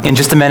In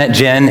just a minute,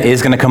 Jen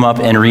is going to come up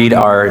and read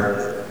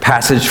our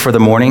passage for the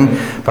morning,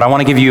 but I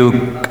want to give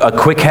you a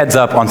quick heads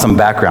up on some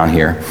background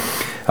here.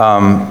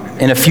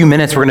 In a few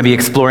minutes, we're going to be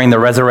exploring the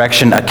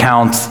resurrection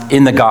accounts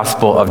in the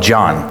Gospel of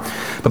John.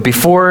 But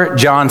before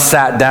John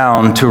sat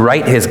down to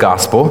write his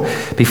gospel,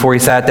 before he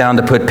sat down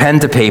to put pen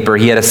to paper,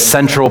 he had a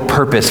central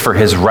purpose for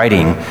his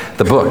writing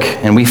the book.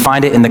 And we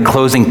find it in the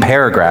closing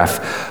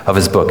paragraph of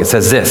his book. It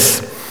says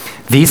this: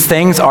 "These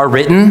things are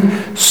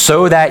written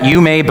so that you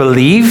may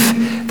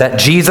believe that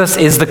Jesus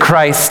is the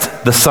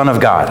Christ, the Son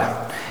of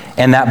God,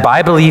 and that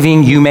by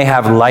believing you may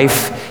have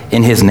life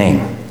in his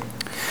name."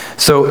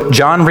 So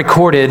John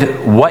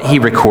recorded what he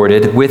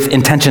recorded with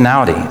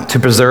intentionality to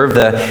preserve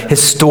the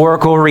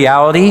historical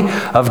reality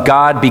of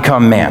God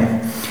become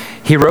man.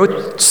 He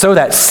wrote so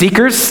that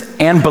seekers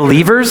and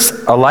believers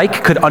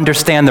alike could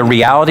understand the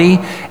reality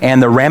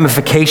and the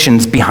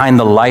ramifications behind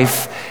the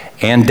life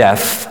and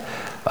death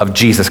of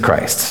Jesus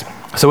Christ.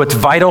 So it's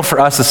vital for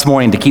us this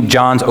morning to keep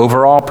John's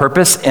overall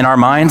purpose in our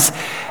minds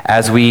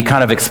as we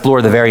kind of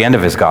explore the very end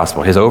of his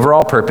gospel. His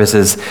overall purpose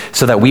is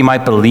so that we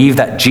might believe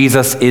that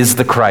Jesus is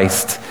the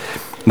Christ,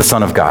 the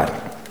Son of God.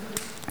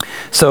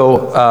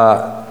 So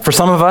for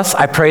some of us,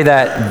 I pray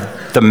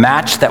that the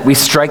match that we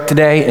strike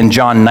today in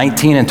John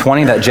 19 and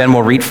 20 that Jen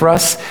will read for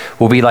us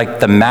will be like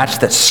the match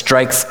that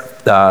strikes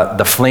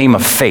the flame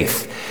of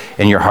faith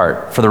in your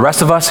heart. For the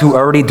rest of us who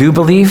already do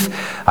believe,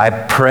 I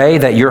pray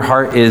that your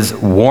heart is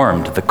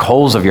warmed. The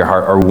coals of your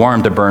heart are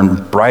warmed to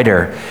burn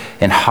brighter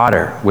and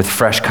hotter with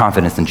fresh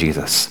confidence in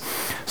Jesus.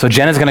 So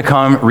Jen is going to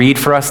come read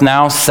for us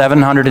now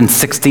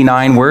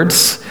 769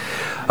 words.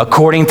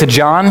 According to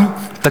John,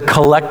 the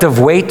collective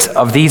weight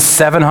of these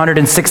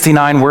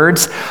 769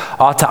 words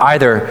ought to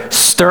either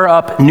stir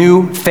up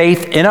new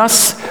faith in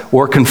us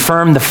or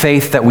confirm the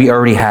faith that we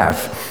already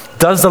have.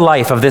 Does the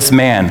life of this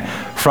man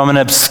from an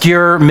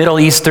obscure Middle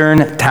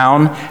Eastern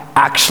town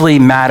actually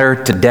matter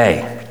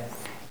today?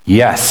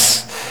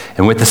 Yes.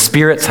 And with the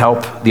Spirit's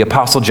help, the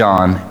Apostle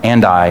John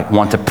and I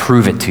want to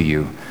prove it to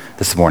you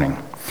this morning.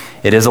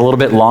 It is a little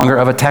bit longer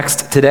of a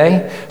text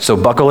today, so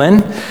buckle in.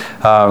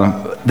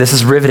 This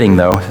is riveting,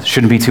 though. It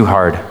shouldn't be too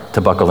hard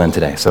to buckle in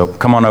today. So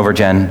come on over,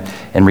 Jen,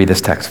 and read this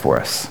text for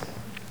us.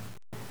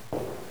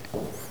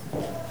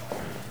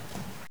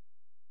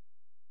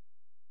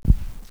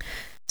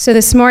 So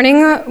this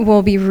morning,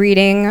 we'll be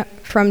reading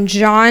from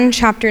John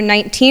chapter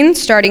 19,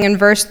 starting in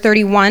verse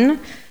 31,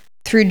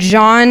 through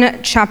John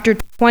chapter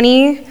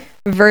 20,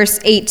 verse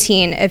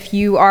 18. If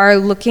you are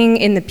looking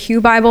in the Pew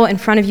Bible in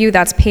front of you,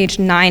 that's page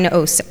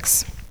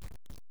 906.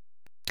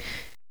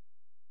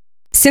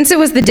 Since it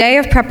was the day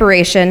of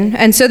preparation,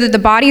 and so that the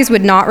bodies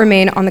would not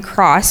remain on the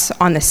cross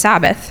on the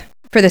Sabbath,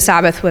 for the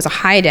Sabbath was a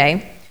high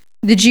day,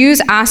 the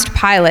Jews asked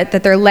Pilate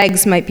that their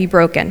legs might be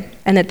broken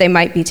and that they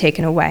might be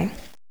taken away.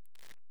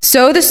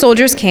 So the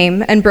soldiers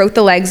came and broke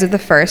the legs of the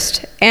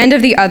first and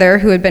of the other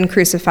who had been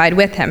crucified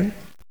with him.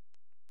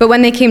 But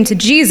when they came to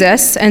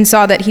Jesus and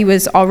saw that he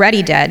was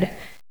already dead,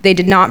 they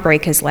did not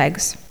break his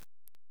legs.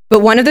 But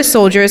one of the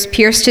soldiers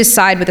pierced his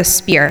side with a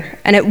spear,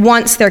 and at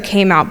once there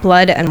came out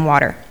blood and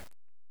water.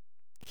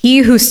 He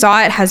who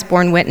saw it has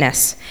borne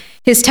witness.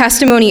 His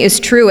testimony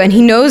is true, and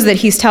he knows that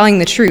he's telling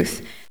the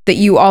truth, that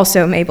you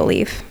also may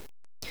believe.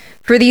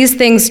 For these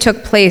things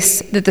took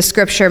place that the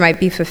scripture might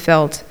be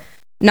fulfilled.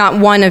 Not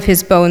one of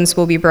his bones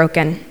will be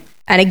broken.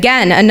 And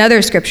again,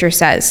 another scripture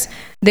says,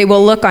 they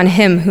will look on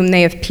him whom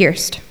they have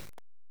pierced.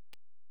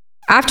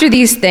 After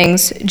these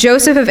things,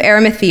 Joseph of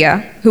Arimathea,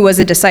 who was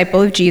a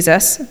disciple of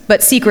Jesus,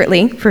 but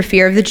secretly, for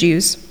fear of the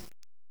Jews,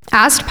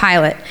 asked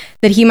Pilate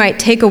that he might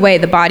take away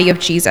the body of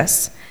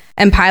Jesus,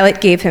 and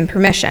Pilate gave him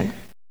permission.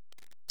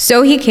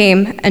 So he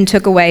came and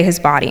took away his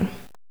body.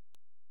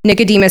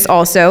 Nicodemus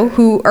also,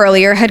 who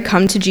earlier had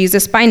come to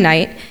Jesus by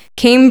night,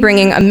 came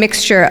bringing a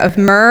mixture of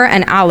myrrh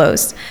and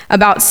aloes,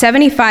 about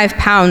 75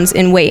 pounds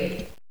in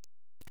weight.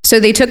 So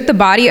they took the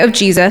body of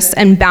Jesus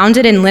and bound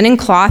it in linen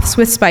cloths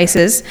with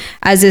spices,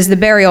 as is the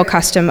burial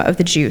custom of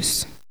the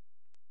Jews.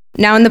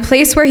 Now in the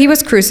place where he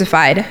was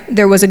crucified,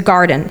 there was a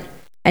garden,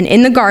 and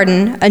in the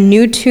garden a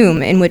new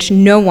tomb in which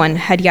no one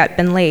had yet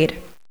been laid.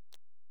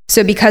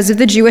 So because of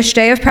the Jewish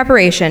day of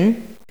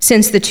preparation,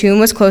 since the tomb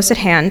was close at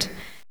hand,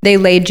 they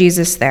laid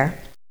Jesus there.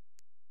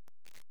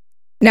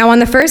 Now on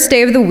the first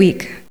day of the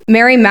week,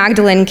 Mary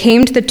Magdalene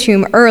came to the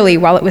tomb early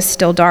while it was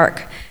still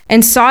dark,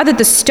 and saw that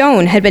the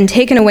stone had been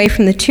taken away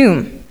from the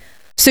tomb.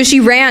 So she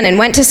ran and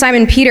went to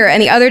Simon Peter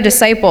and the other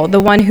disciple, the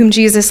one whom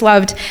Jesus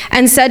loved,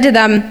 and said to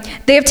them,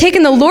 "They have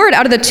taken the Lord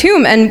out of the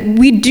tomb, and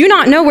we do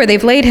not know where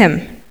they've laid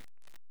him."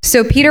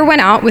 So Peter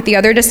went out with the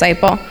other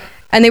disciple,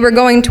 and they were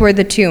going toward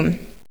the tomb.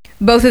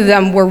 Both of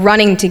them were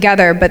running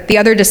together, but the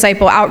other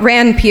disciple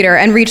outran Peter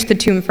and reached the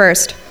tomb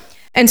first.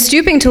 And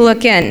stooping to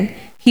look in,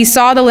 he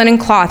saw the linen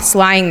cloths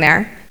lying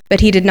there, but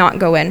he did not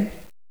go in.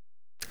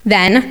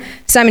 Then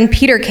Simon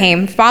Peter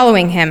came,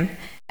 following him,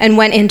 and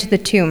went into the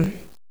tomb.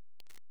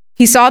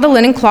 He saw the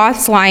linen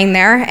cloths lying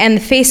there, and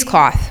the face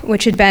cloth,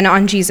 which had been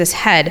on Jesus'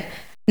 head,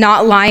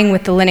 not lying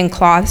with the linen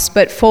cloths,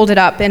 but folded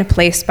up in a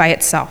place by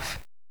itself.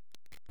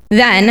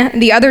 Then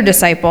the other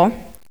disciple,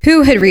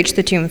 who had reached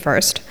the tomb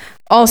first,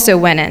 also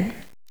went in,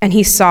 and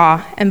he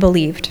saw and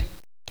believed.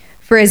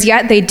 For as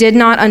yet they did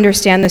not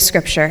understand the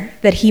scripture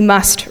that he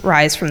must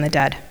rise from the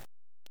dead.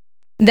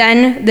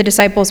 Then the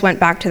disciples went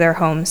back to their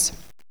homes.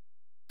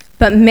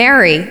 But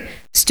Mary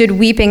stood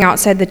weeping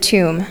outside the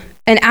tomb,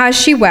 and as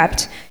she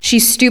wept, she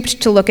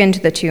stooped to look into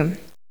the tomb.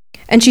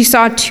 And she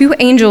saw two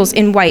angels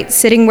in white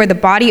sitting where the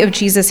body of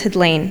Jesus had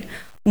lain,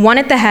 one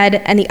at the head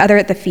and the other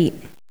at the feet.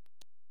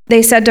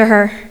 They said to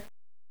her,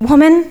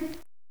 "Woman,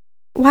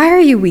 why are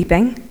you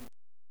weeping?"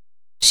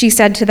 She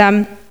said to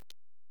them,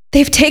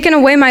 "They've taken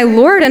away my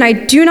Lord, and I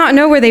do not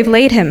know where they've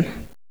laid him."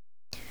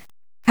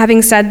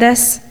 Having said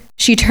this,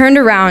 she turned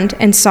around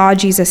and saw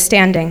Jesus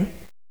standing,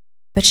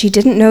 but she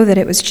didn't know that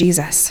it was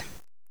Jesus.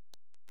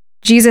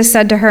 Jesus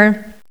said to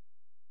her,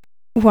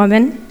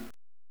 "Woman,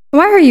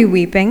 why are you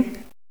weeping?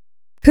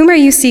 Whom are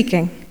you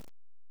seeking?"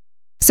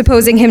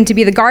 Supposing him to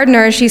be the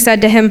gardener, she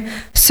said to him,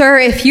 "Sir,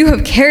 if you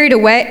have carried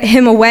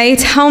him away,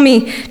 tell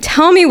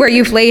me where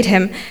you've laid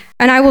him,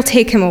 and I will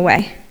take him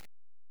away."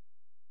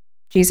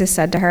 Jesus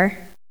said to her,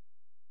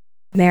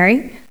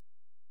 "Mary?"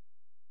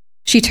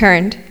 She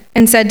turned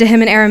and said to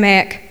him in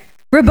Aramaic,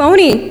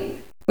 "Rabboni,"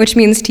 which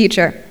means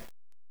teacher.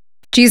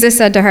 Jesus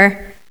said to her,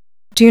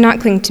 "Do not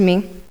cling to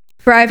me,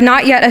 for I have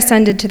not yet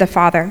ascended to the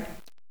Father,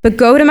 but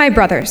go to my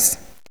brothers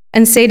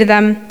and say to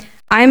them,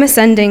 I am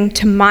ascending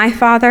to my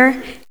Father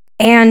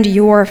and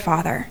your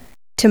Father,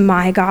 to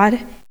my God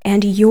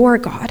and your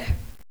God."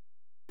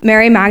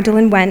 Mary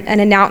Magdalene went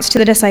and announced to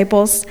the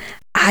disciples,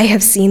 "I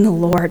have seen the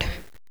Lord,"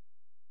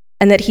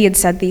 and that he had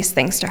said these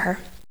things to her.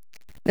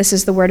 This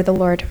is the word of the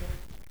Lord.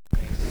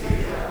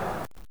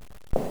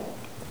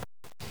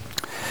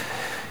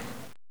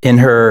 In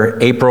her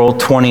April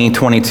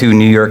 2022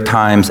 New York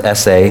Times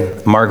essay,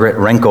 Margaret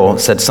Renkel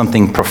said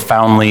something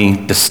profoundly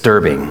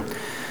disturbing.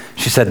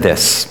 She said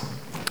this: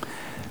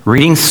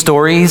 "Reading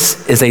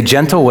stories is a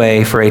gentle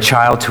way for a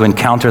child to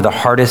encounter the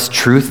hardest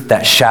truth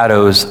that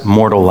shadows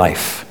mortal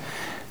life.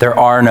 There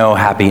are no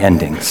happy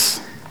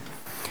endings."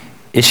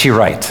 Is she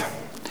right?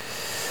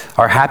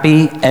 Are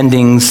happy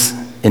endings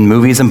in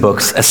movies and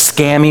books a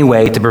scammy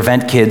way to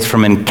prevent kids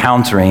from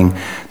encountering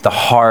the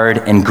hard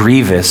and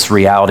grievous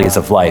realities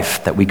of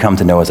life that we come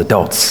to know as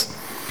adults?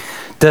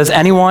 Does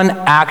anyone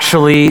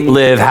actually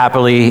live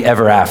happily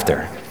ever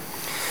after?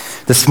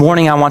 This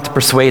morning, I want to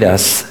persuade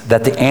us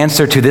that the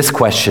answer to this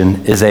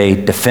question is a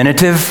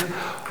definitive,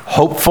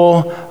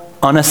 hopeful,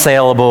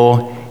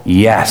 unassailable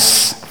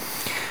yes.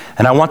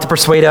 And I want to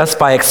persuade us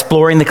by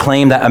exploring the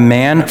claim that a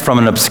man from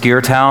an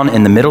obscure town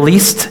in the Middle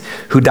East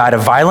who died a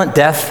violent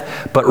death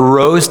but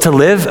rose to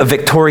live a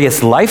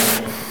victorious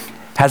life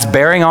has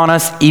bearing on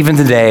us even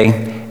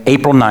today,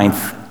 April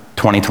 9th,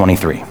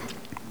 2023.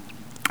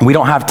 We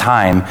don't have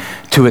time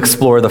to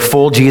explore the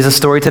full Jesus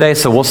story today,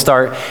 so we'll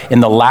start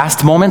in the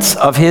last moments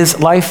of his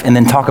life and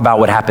then talk about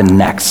what happened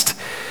next.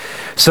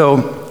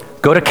 So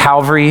go to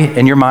Calvary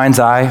in your mind's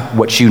eye,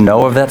 what you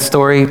know of that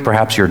story.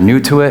 Perhaps you're new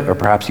to it, or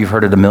perhaps you've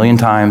heard it a million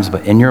times,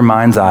 but in your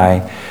mind's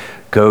eye,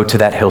 go to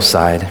that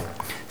hillside.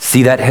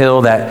 See that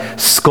hill, that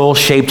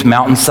skull-shaped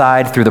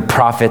mountainside through the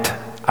prophet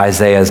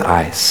Isaiah's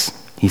eyes.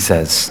 He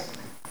says,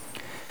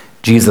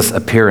 Jesus'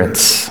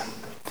 appearance,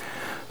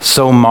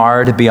 so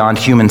marred beyond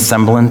human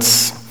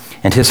semblance,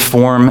 and his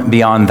form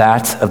beyond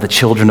that of the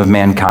children of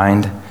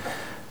mankind,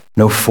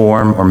 no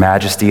form or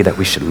majesty that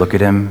we should look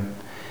at him,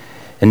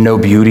 and no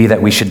beauty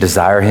that we should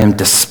desire him,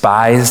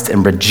 despised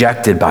and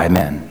rejected by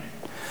men,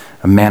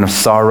 a man of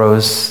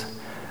sorrows,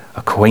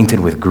 acquainted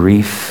with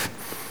grief,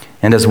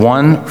 and as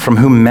one from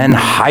whom men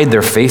hide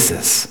their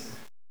faces,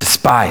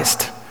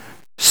 despised,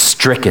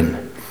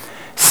 stricken,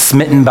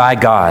 smitten by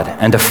God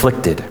and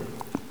afflicted,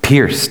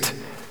 pierced,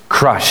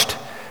 crushed,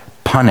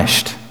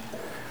 punished,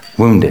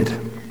 wounded.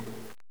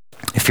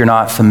 If you're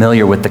not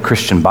familiar with the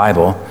Christian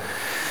Bible,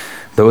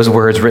 those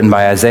words written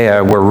by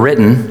Isaiah were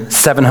written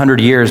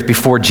 700 years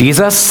before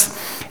Jesus,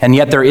 and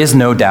yet there is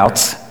no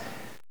doubt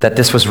that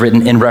this was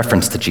written in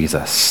reference to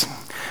Jesus.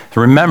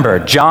 Remember,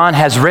 John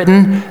has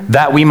written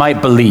that we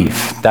might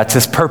believe. That's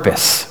his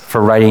purpose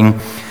for writing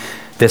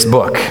this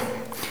book.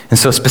 And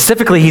so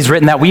specifically, he's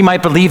written that we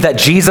might believe that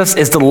Jesus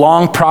is the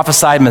long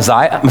prophesied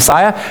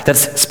Messiah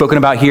that's spoken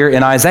about here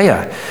in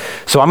Isaiah.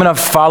 So I'm going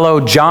to follow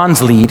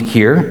John's lead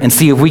here and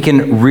see if we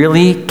can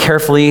really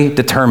carefully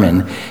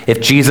determine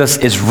if Jesus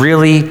is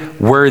really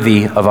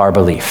worthy of our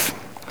belief.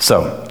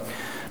 So,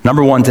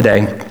 number one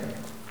today,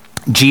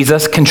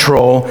 Jesus'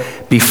 control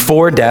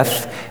before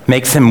death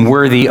makes him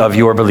worthy of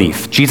your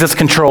belief. Jesus'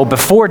 control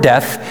before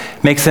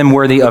death makes him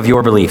worthy of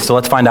your belief. So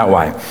let's find out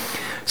why.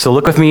 So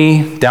look with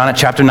me down at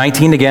chapter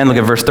 19 again, look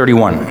at verse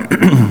 31.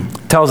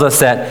 It tells us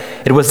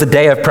that it was the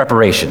day of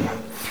preparation.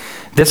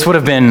 This would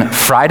have been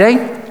Friday,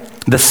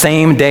 the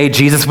same day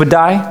Jesus would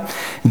die.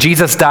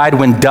 Jesus died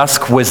when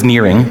dusk was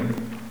nearing,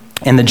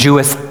 and the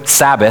Jewish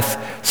Sabbath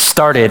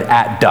started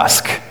at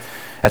dusk,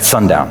 at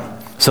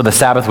sundown. So the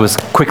Sabbath was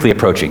quickly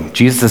approaching.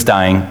 Jesus is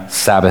dying,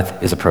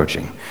 Sabbath is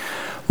approaching.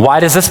 Why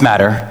does this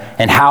matter,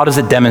 and how does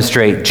it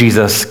demonstrate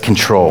Jesus'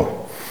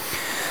 control?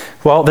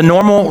 Well, the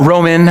normal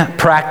Roman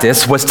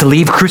practice was to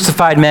leave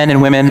crucified men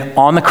and women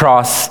on the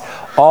cross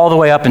all the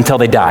way up until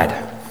they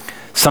died.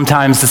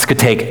 Sometimes this could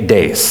take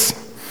days.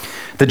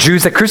 The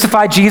Jews that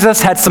crucified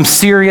Jesus had some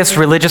serious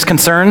religious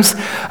concerns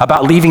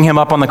about leaving him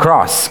up on the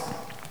cross.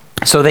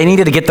 So they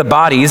needed to get the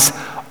bodies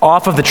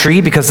off of the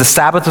tree because the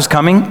Sabbath was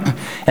coming,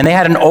 and they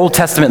had an Old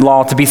Testament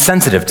law to be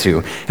sensitive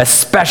to,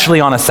 especially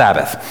on a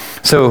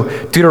Sabbath. So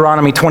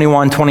Deuteronomy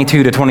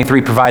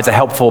 21:22-23 provides a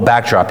helpful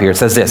backdrop here. It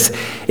says this: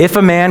 if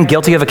a man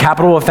guilty of a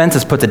capital offense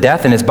is put to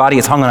death and his body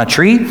is hung on a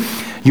tree,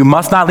 you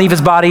must not leave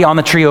his body on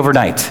the tree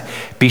overnight.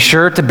 Be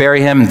sure to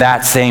bury him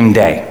that same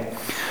day.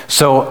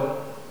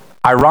 So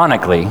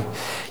ironically,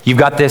 you've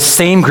got this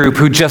same group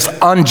who just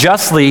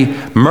unjustly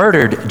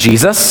murdered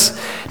Jesus,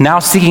 now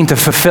seeking to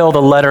fulfill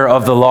the letter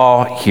of the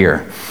law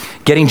here,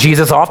 getting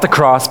Jesus off the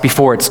cross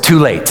before it's too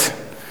late,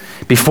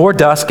 before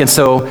dusk, and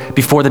so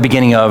before the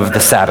beginning of the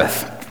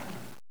Sabbath.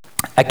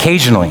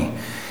 Occasionally,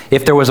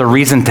 if there was a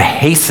reason to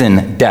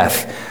hasten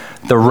death,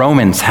 the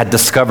Romans had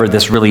discovered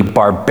this really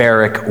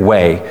barbaric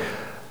way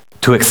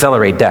to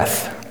accelerate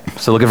death.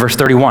 So look at verse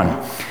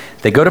 31.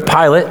 They go to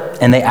Pilate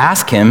and they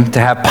ask him to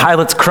have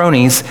Pilate's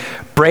cronies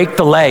break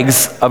the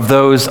legs of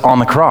those on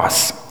the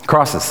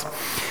crosses.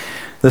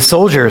 The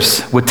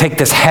soldiers would take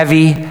this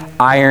heavy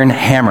iron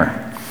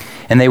hammer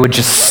and they would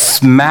just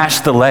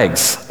smash the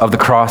legs of the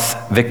cross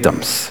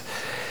victims.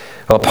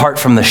 Well, apart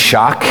from the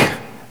shock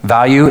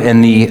value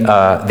and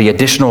the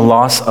additional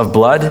loss of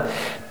blood,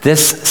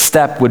 this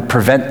step would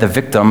prevent the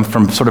victim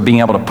from sort of being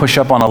able to push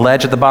up on a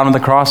ledge at the bottom of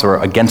the cross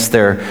or against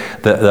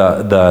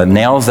the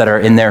nails that are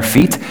in their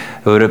feet.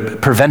 It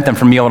would prevent them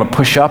from being able to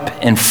push up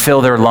and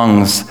fill their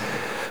lungs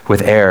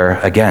with air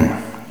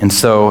again. And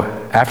so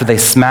after they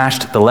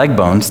smashed the leg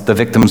bones, the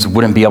victims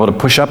wouldn't be able to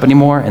push up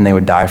anymore and they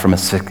would die from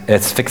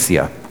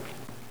asphyxia.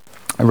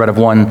 I read of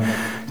one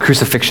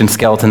crucifixion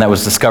skeleton that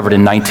was discovered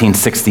in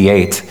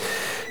 1968.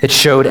 It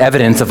showed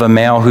evidence of a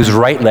male whose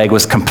right leg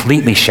was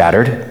completely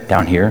shattered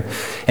down here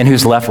and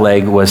whose left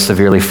leg was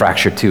severely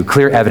fractured too.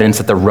 Clear evidence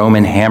that the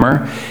Roman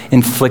hammer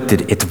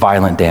inflicted its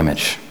violent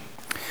damage.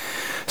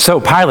 So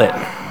Pilate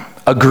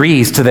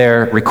agrees to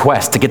their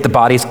request to get the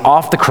bodies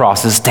off the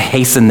crosses to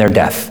hasten their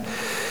death.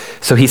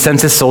 So he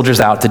sends his soldiers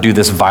out to do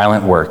this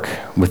violent work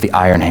with the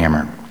iron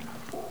hammer.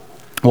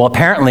 Well,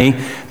 apparently,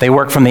 they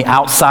work from the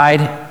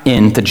outside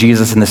in to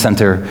Jesus in the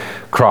center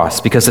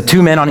cross because the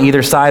two men on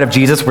either side of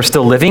Jesus were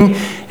still living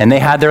and they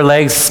had their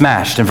legs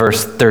smashed in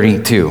verse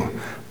 32.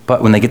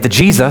 But when they get to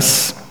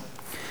Jesus,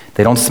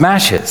 they don't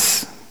smash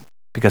his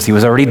because he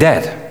was already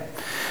dead.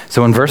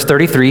 So in verse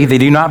 33, they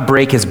do not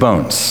break his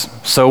bones.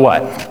 So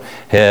what?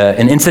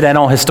 An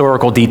incidental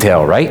historical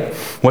detail, right?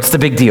 What's the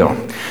big deal?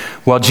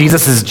 Well,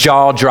 Jesus'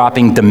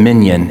 jaw-dropping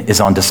dominion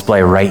is on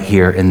display right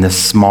here in this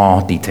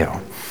small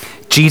detail.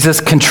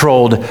 Jesus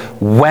controlled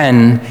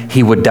when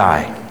he would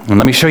die. And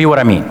let me show you what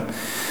I mean.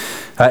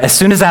 As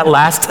soon as that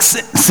last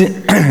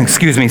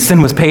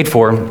sin was paid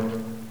for,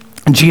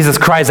 Jesus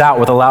cries out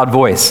with a loud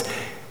voice,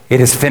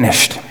 "It is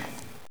finished."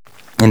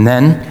 And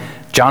then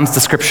John's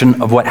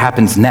description of what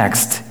happens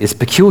next is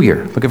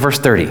peculiar. Look at verse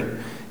 30.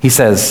 He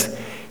says,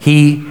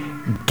 he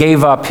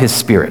gave up his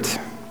spirit.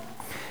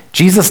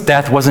 Jesus'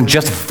 death wasn't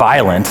just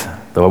violent,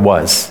 though it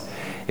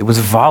was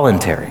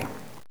voluntary.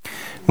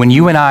 When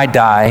you and I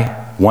die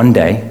one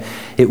day,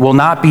 it will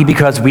not be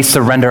because we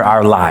surrender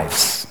our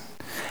lives.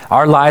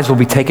 Our lives will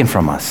be taken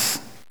from us,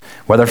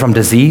 whether from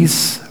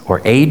disease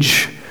or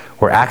age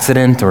or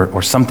accident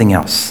or something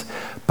else.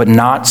 But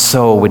not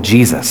so with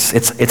Jesus.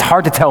 It's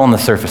hard to tell on the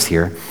surface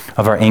here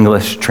of our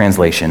English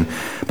translation,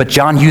 but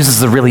John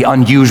uses a really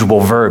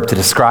unusual verb to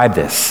describe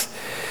this.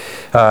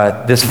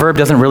 This verb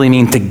doesn't really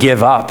mean to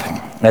give up,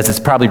 as it's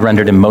probably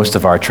rendered in most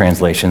of our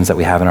translations that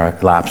we have in our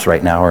laps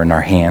right now or in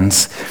our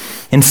hands.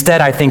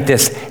 Instead, I think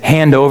this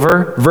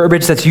hand-over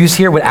verbiage that's used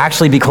here would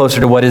actually be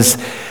closer to what is,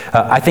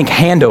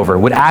 handover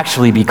would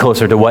actually be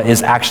closer to what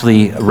is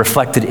actually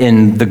reflected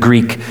in the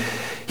Greek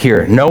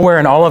here. Nowhere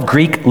in all of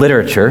Greek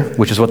literature,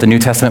 which is what the New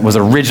Testament was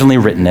originally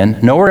written in,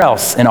 nowhere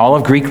else in all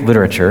of Greek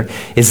literature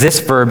is this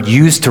verb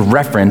used to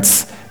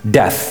reference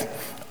death,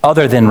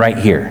 other than right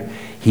here.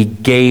 He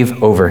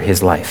gave over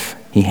his life.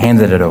 He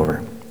handed it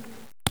over.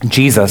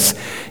 Jesus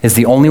is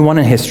the only one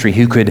in history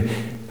who could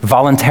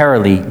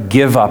voluntarily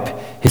give up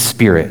his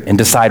spirit and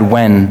decide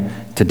when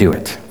to do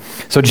it.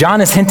 So John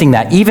is hinting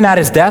that even at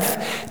his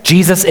death,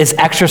 Jesus is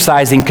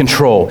exercising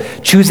control,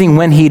 choosing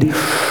when he'd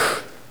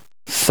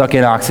suck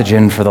in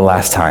oxygen for the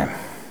last time.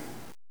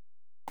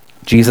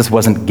 Jesus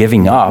wasn't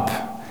giving up,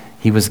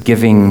 he was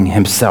giving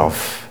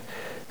himself.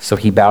 So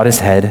he bowed his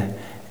head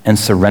and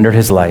surrendered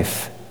his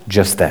life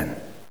just then.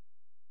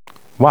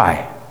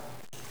 Why?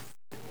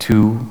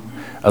 To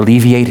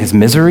alleviate his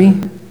misery?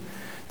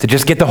 To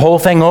just get the whole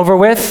thing over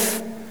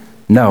with?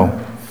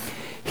 No.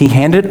 He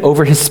handed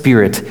over his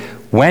spirit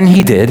when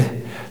he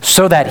did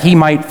so that he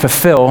might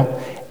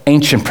fulfill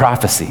ancient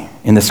prophecy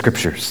in the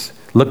scriptures.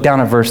 Look down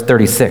at verse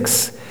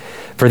 36.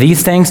 For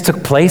these things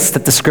took place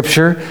that the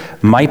scripture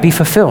might be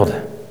fulfilled.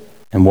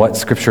 And what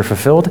scripture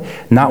fulfilled?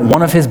 Not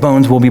one of his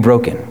bones will be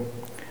broken.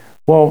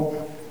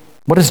 Well,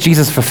 What is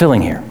Jesus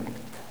fulfilling here?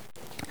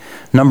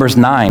 Numbers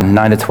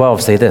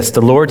 9:9-12 say this: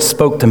 "The Lord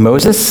spoke to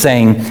Moses,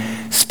 saying,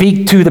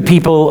 Speak to the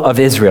people of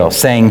Israel,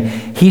 saying,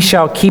 He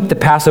shall keep the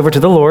Passover to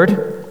the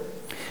Lord.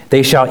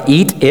 They shall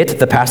eat it,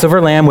 the Passover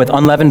lamb, with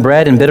unleavened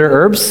bread and bitter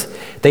herbs.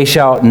 They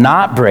shall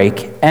not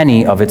break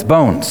any of its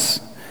bones."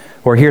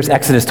 Or here's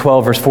Exodus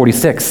 12, verse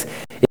 46.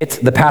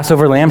 "The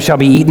Passover lamb shall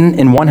be eaten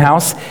in one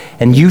house,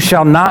 and you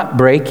shall not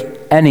break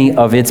any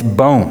of its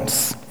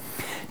bones."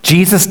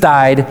 Jesus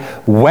died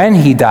when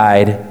he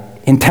died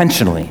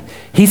intentionally.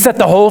 He set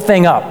the whole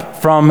thing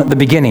up from the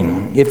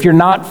beginning. If you're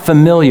not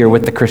familiar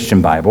with the Christian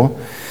Bible,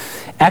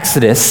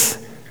 Exodus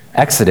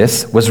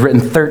was written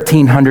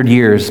 1,300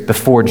 years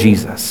before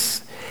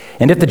Jesus.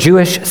 And if the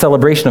Jewish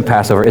celebration of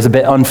Passover is a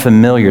bit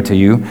unfamiliar to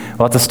you,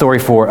 well, it's a story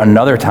for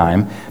another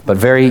time, but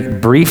very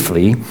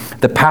briefly,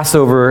 the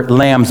Passover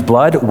lamb's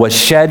blood was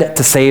shed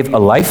to save a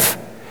life,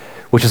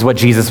 which is what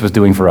Jesus was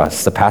doing for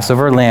us. The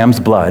Passover lamb's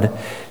blood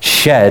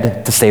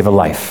shed to save a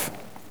life.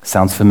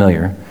 Sounds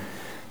familiar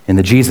in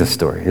the Jesus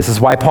story. This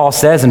is why Paul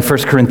says in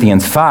 1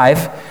 Corinthians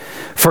 5,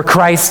 "For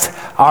Christ,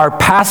 our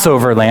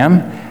Passover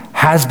lamb,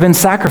 has been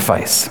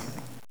sacrificed."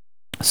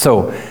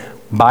 So,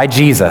 by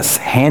Jesus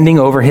handing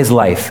over his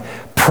life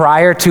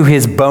prior to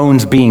his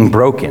bones being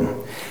broken,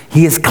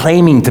 he is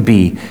claiming to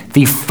be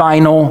the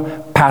final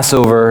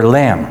Passover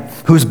lamb,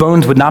 whose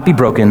bones would not be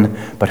broken,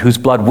 but whose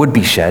blood would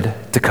be shed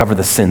to cover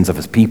the sins of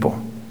his people.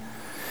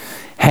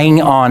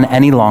 Hanging on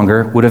any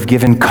longer would have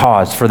given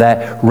cause for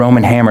that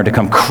Roman hammer to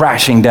come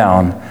crashing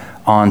down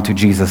onto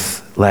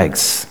Jesus'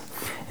 legs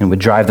and would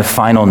drive the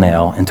final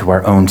nail into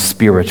our own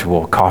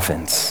spiritual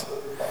coffins,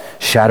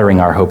 shattering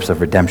our hopes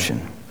of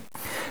redemption.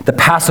 The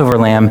Passover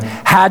lamb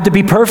had to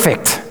be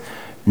perfect,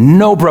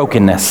 no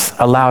brokenness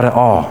allowed at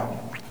all.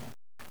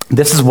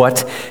 This is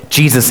what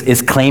Jesus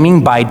is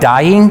claiming by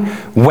dying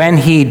when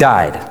he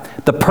died.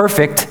 The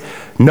perfect,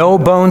 no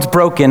bones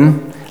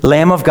broken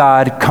Lamb of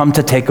God come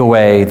to take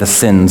away the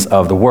sins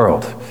of the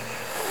world.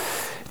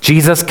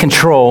 Jesus'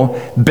 control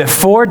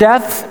before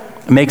death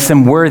makes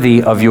him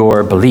worthy of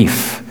your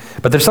belief.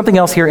 But there's something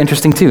else here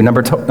interesting too.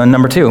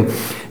 Number two,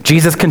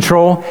 Jesus'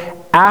 control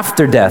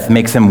after death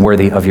makes him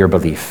worthy of your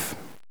belief.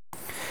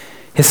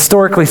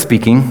 Historically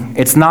speaking,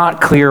 it's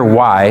not clear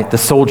why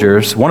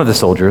one of the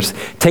soldiers,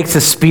 takes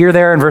a spear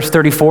there in verse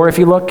 34, if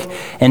you look,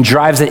 and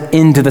drives it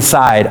into the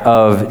side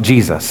of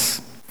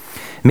Jesus.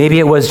 Maybe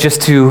it was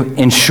just to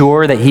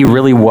ensure that he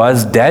really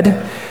was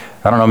dead.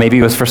 I don't know, maybe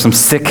it was for some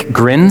sick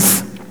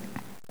grins.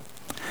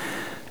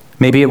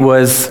 Maybe it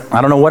was,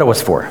 I don't know what it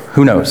was for.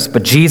 Who knows?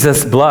 But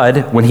Jesus'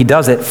 blood, when he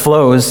does it,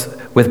 flows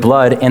with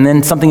blood, and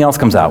then something else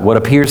comes out, what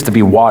appears to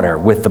be water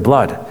with the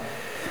blood.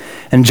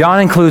 And John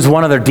includes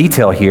one other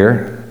detail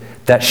here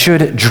that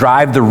should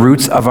drive the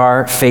roots of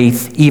our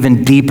faith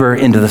even deeper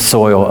into the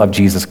soil of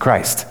Jesus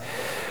Christ.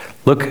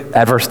 Look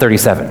at verse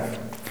 37.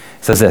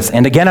 It says this: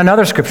 "And again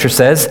another scripture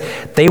says,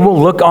 they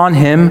will look on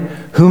him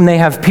whom they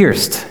have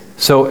pierced."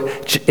 So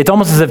it's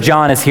almost as if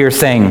John is here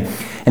saying,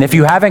 and if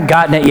you haven't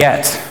gotten it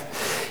yet,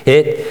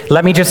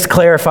 let me just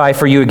clarify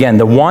for you again,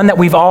 the one that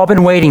we've all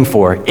been waiting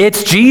for,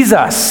 it's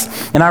Jesus.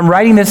 And I'm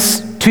writing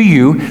this to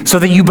you so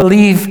that you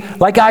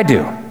believe like I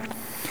do.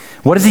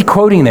 What is he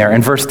quoting there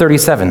in verse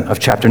 37 of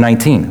chapter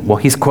 19? Well,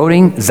 he's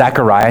quoting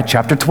Zechariah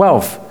chapter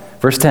 12.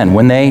 Verse 10,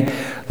 "When they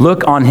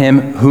look on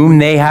him whom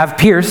they have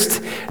pierced,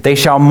 they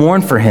shall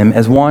mourn for him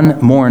as one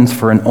mourns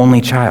for an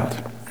only child."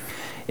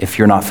 If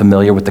you're not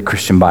familiar with the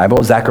Christian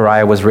Bible,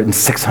 Zechariah was written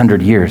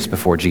 600 years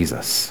before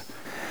Jesus.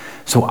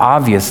 So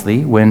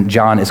obviously, when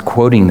John is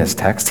quoting this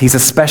text, he's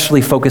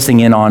especially focusing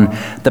in on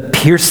the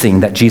piercing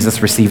that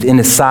Jesus received in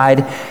his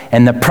side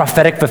and the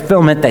prophetic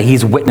fulfillment that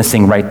he's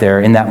witnessing right there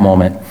in that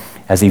moment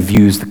as he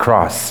views the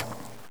cross.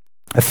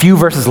 A few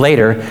verses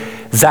later,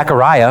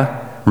 Zechariah,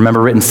 remember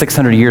written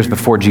 600 years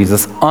before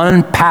Jesus,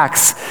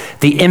 unpacks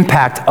the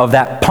impact of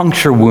that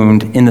puncture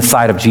wound in the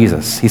side of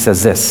Jesus. He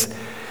says this: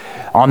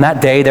 "On that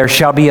day there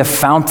shall be a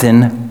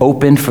fountain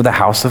opened for the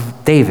house of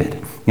David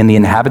and the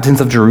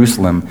inhabitants of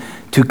Jerusalem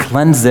to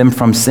cleanse them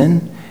from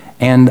sin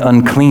and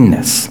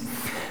uncleanness.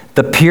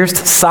 The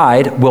pierced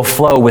side will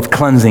flow with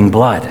cleansing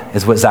blood,"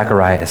 is what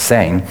Zechariah is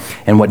saying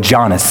and what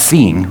John is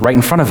seeing right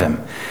in front of him.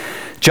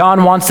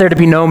 John wants there to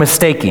be no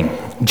mistaking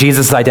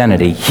Jesus'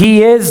 identity.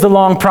 He is the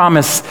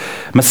long-promised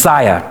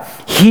Messiah.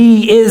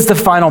 He is the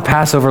final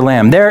Passover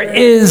lamb. There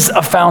is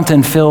a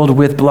fountain filled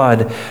with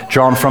blood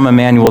drawn from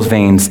Emmanuel's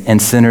veins,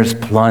 and sinners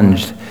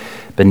plunged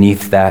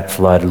beneath that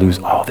flood lose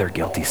all their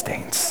guilty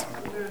stains.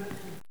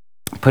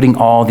 Putting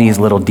all these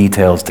little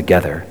details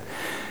together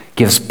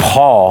gives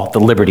Paul the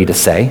liberty to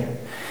say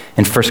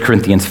in 1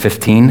 Corinthians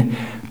 15,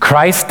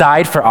 "Christ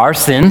died for our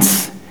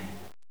sins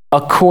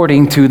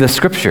according to the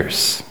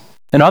scriptures."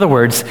 In other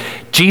words,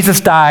 Jesus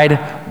died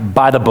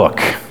by the book.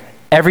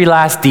 Every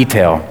last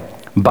detail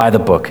by the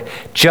book,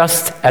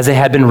 just as it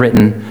had been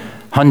written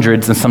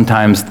hundreds and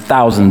sometimes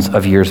thousands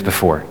of years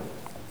before.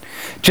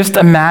 Just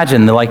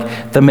imagine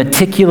the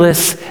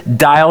meticulous,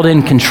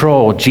 dialed-in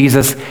control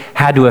Jesus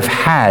had to have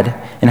had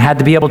and had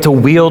to be able to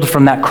wield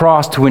from that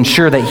cross to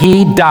ensure that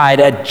he died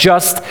at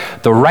just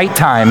the right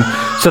time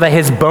so that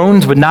his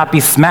bones would not be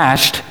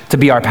smashed to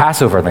be our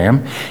Passover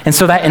lamb, and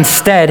so that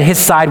instead his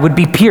side would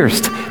be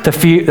pierced to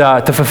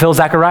fulfill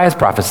Zechariah's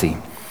prophecy.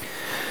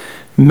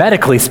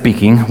 Medically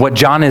speaking, what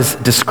John is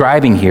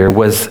describing here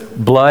was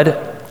blood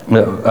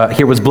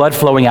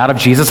flowing out of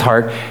Jesus'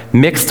 heart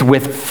mixed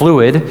with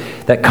fluid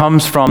that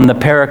comes from the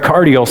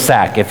pericardial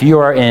sac. If you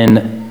are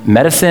in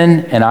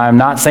medicine and I'm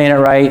not saying it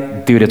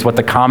right, dude, it's what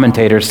the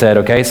commentators said,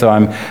 okay? So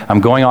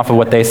I'm going off of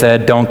what they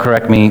said. Don't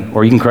correct me,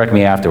 or you can correct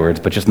me afterwards,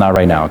 but just not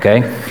right now,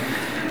 okay?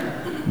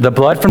 The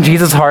blood from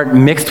Jesus' heart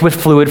mixed with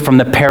fluid from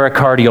the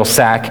pericardial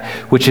sac,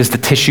 which is the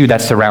tissue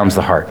that surrounds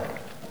the heart.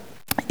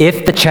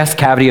 If the chest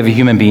cavity of a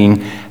human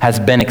being has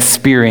been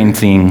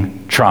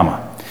experiencing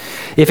trauma,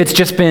 if it's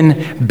just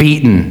been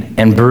beaten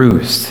and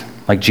bruised,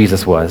 like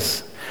Jesus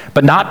was,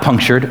 but not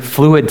punctured,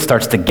 fluid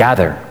starts to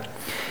gather,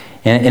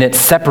 and it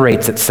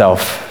separates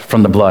itself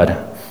from the blood.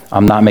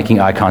 I'm not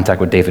making eye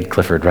contact with David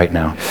Clifford right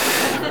now.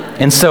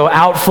 And so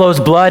out flows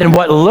blood in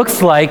what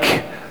looks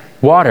like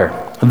water,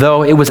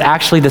 though it was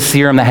actually the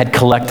serum that had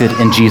collected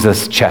in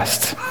Jesus'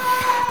 chest.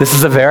 This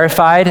is a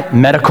verified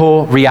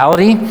medical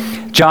reality.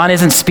 John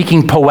isn't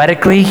speaking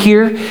poetically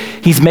here.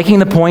 He's making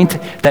the point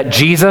that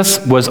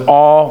Jesus was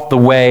all the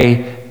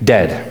way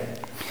dead.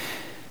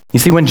 You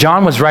see, when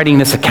John was writing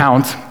this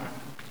account,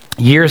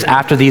 years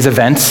after these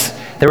events,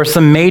 there was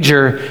some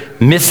major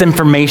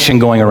misinformation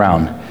going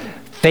around.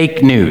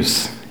 Fake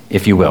news,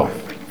 if you will.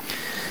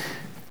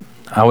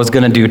 I was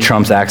going to do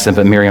Trump's accent,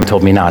 but Miriam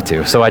told me not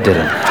to, so I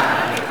didn't.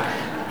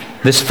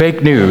 This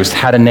fake news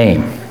had a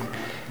name.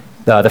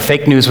 The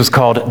fake news was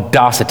called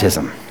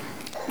Docetism.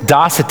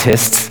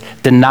 Docetists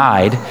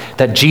denied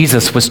that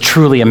Jesus was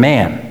truly a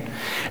man.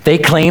 They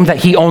claimed that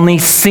he only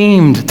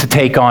seemed to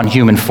take on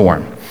human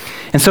form.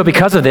 And so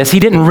because of this, he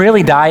didn't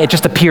really die, it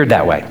just appeared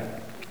that way.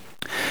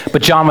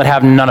 But John would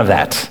have none of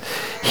that.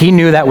 He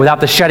knew that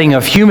without the shedding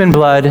of human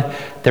blood,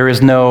 there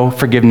is no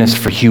forgiveness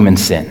for human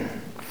sin.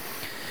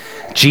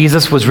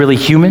 Jesus was really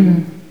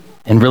human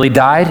and really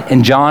died,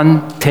 and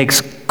John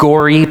takes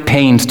gory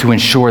pains to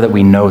ensure that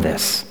we know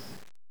this.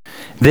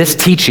 This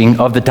teaching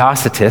of the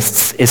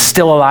Docetists is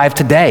still alive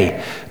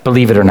today,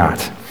 believe it or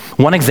not.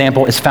 One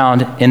example is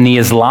found in the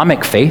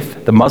Islamic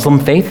faith, the Muslim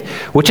faith,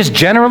 which is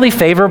generally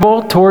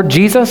favorable toward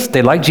Jesus.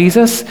 They like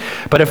Jesus,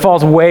 but it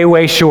falls way,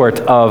 way short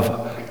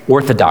of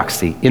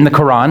orthodoxy. In the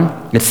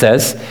Quran, it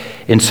says,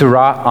 in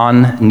Surah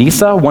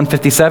An-Nisa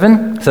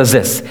 157, it says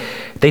this,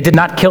 "They did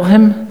not kill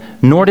him,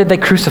 nor did they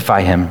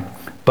crucify him,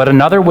 but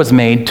another was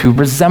made to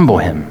resemble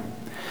him."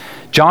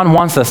 John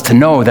wants us to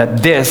know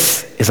that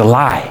this is a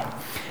lie.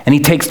 And he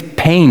takes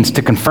pains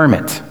to confirm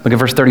it. Look at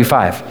verse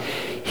 35.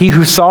 "He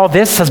who saw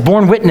this has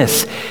borne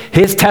witness.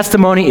 His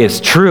testimony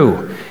is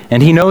true,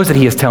 and he knows that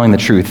he is telling the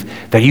truth,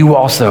 that you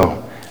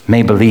also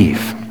may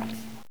believe."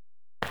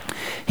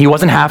 He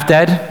wasn't half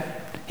dead.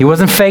 He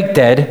wasn't fake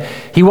dead.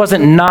 He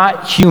wasn't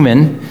not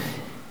human.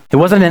 It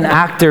wasn't an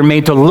actor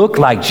made to look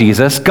like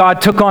Jesus.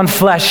 God took on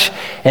flesh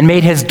and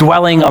made his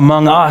dwelling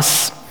among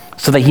us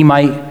so that he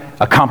might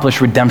accomplish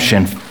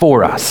redemption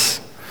for us.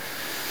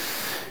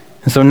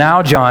 And so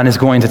now John is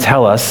going to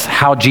tell us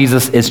how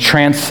Jesus is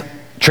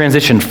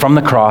transitioned from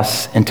the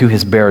cross into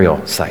his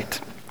burial site.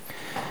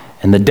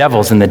 And the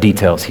devil's in the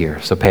details here,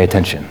 so pay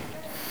attention.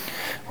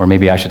 Or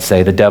maybe I should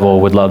say the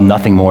devil would love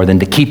nothing more than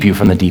to keep you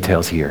from the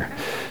details here.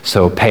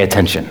 So pay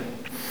attention.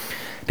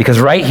 Because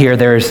right here,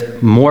 there's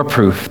more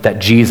proof that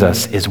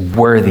Jesus is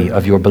worthy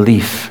of your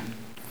belief.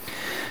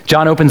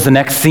 John opens the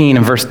next scene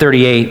in verse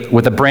 38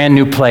 with a brand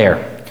new player,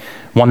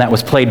 one that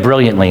was played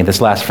brilliantly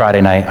this last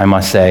Friday night, I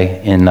must say,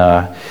 in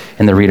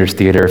the Reader's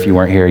Theater. If you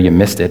weren't here, you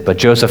missed it. But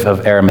Joseph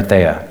of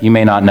Arimathea. You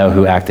may not know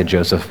who acted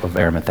Joseph of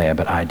Arimathea,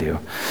 but I do.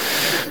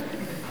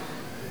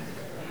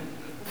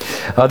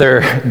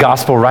 Other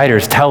gospel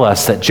writers tell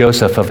us that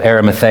Joseph of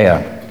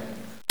Arimathea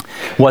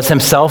was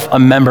himself a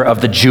member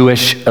of the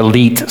Jewish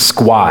elite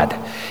squad.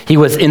 He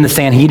was in the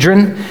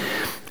Sanhedrin.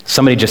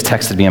 Somebody just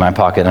texted me in my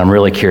pocket, and I'm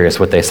really curious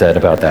what they said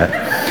about that.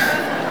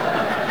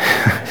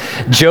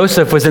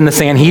 Joseph was in the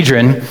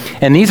Sanhedrin,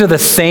 and these are the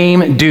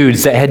same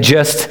dudes that had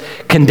just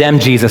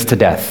condemned Jesus to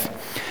death.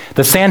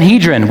 The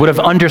Sanhedrin would have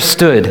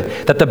understood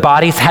that the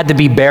bodies had to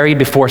be buried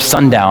before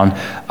sundown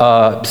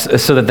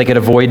so that they could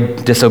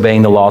avoid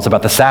disobeying the laws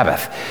about the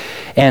Sabbath.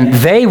 And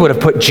they would have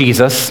put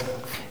Jesus'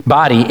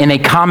 body in a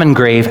common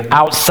grave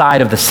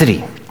outside of the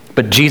city.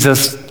 But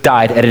Jesus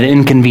died at an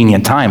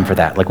inconvenient time for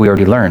that, like we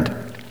already learned.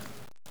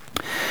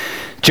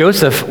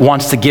 Joseph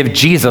wants to give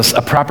Jesus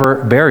a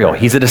proper burial.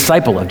 He's a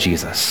disciple of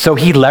Jesus. So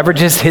he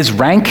leverages his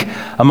rank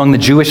among the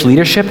Jewish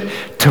leadership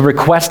to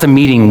request a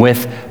meeting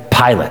with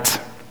Pilate.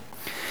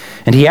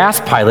 And he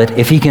asked Pilate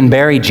if he can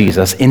bury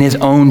Jesus in his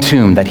own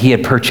tomb that he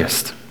had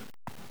purchased.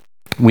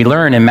 We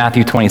learn in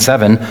Matthew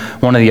 27,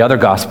 one of the other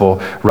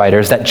gospel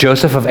writers, that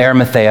Joseph of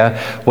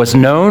Arimathea was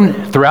known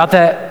throughout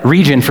that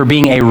region for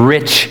being a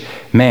rich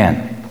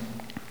man.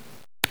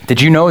 Did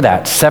you know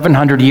that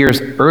 700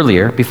 years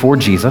earlier, before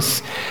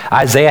Jesus,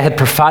 Isaiah had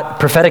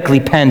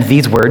prophetically penned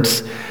these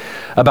words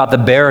about the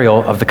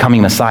burial of the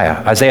coming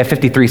Messiah? Isaiah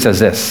 53 says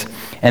this,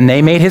 "And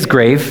they made his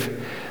grave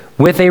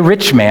with a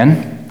rich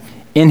man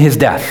in his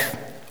death,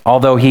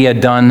 although he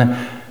had done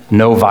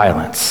no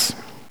violence."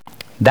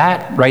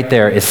 That right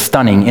there is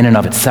stunning in and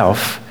of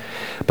itself.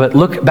 But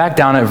look back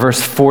down at verse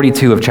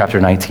 42 of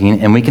chapter 19,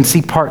 and we can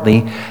see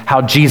partly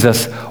how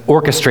Jesus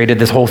orchestrated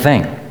this whole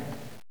thing.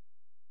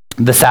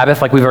 The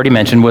Sabbath, like we've already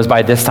mentioned, was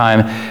by this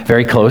time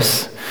very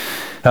close.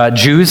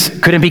 Jews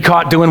couldn't be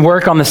caught doing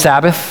work on the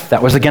Sabbath.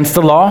 That was against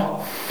the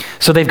law.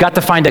 So they've got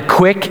to find a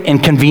quick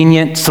and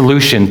convenient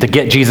solution to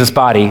get Jesus'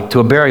 body to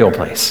a burial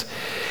place.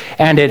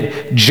 And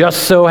it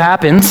just so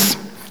happens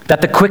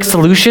that the quick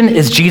solution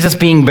is Jesus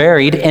being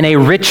buried in a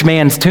rich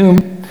man's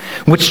tomb,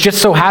 which just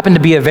so happened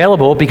to be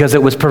available because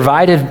it was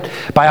provided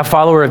by a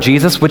follower of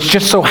Jesus, which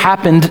just so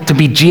happened to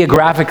be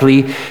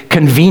geographically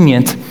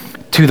convenient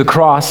to the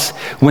cross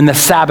when the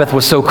Sabbath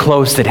was so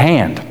close at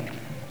hand.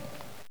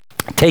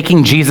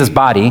 Taking Jesus'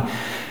 body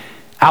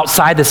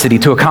outside the city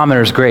to a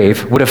commoner's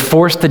grave would have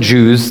forced the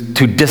Jews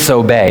to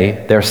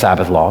disobey their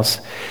Sabbath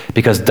laws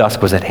because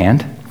dusk was at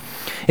hand.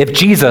 If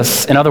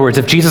Jesus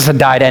had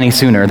died any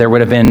sooner, there would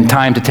have been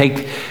time to take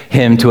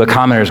him to a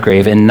commoner's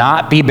grave and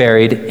not be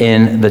buried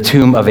in the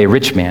tomb of a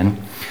rich man,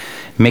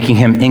 making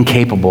him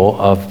incapable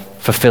of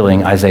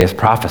fulfilling Isaiah's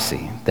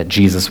prophecy that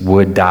Jesus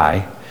would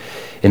die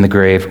in the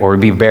grave or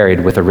be buried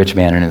with a rich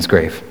man in his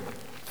grave.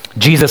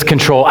 Jesus'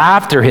 control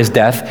after his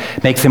death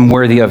makes him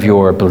worthy of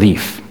your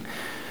belief.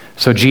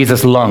 So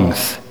Jesus'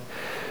 lungs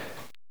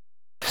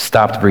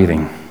stopped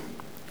breathing.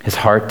 His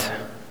heart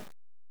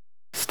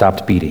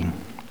stopped beating.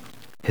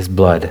 His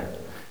blood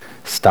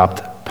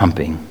stopped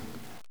pumping.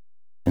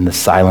 In the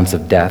silence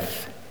of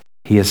death,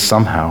 he is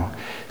somehow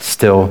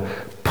still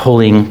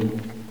pulling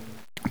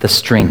the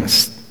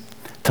strings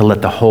to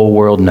let the whole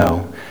world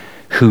know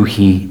who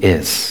he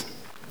is.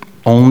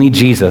 Only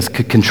Jesus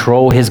could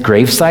control his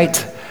gravesite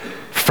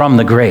from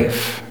the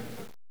grave.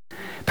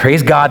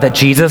 Praise God that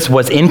Jesus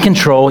was in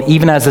control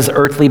even as his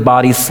earthly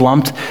body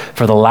slumped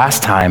for the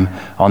last time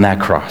on that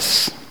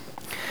cross.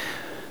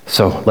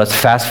 So let's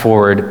fast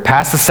forward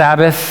past the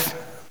Sabbath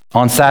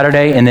on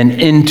Saturday and then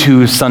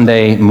into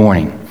Sunday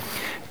morning.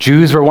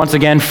 Jews were once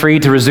again free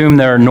to resume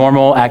their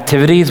normal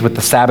activities with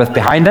the Sabbath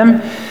behind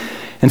them.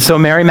 And so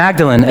Mary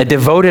Magdalene, a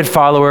devoted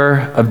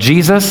follower of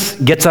Jesus,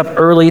 gets up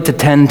early to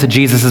tend to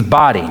Jesus'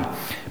 body,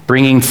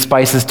 bringing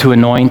spices to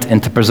anoint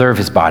and to preserve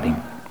his body.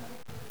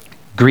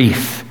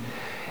 Grief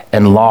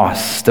and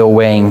loss still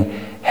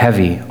weighing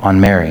heavy on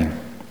Mary.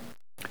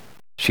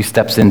 She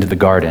steps into the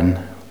garden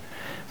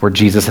where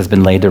Jesus has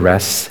been laid to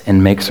rest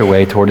and makes her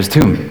way toward his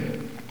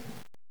tomb.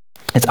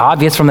 It's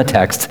obvious from the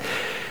text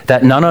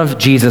that none of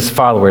Jesus'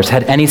 followers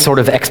had any sort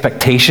of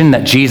expectation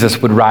that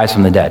Jesus would rise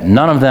from the dead.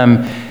 None of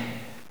them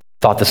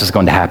thought this was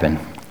going to happen.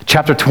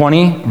 Chapter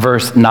 20,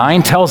 verse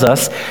 9 tells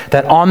us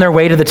that on their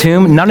way to the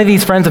tomb, none of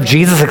these friends of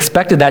Jesus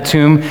expected that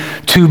tomb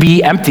to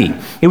be empty.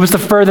 It was the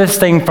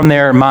furthest thing from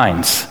their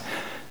minds.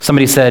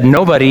 Somebody said,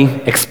 nobody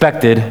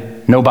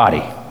expected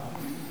nobody.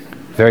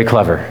 Very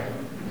clever.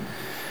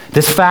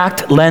 This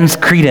fact lends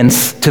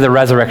credence to the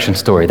resurrection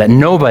story, that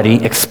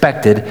nobody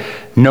expected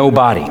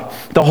nobody.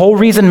 The whole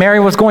reason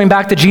Mary was going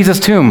back to Jesus'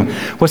 tomb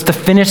was to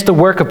finish the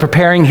work of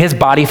preparing his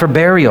body for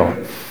burial.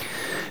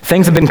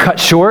 Things have been cut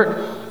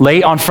short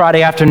late on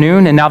Friday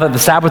afternoon, and now that the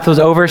Sabbath was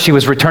over, she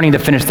was returning to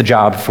finish the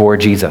job for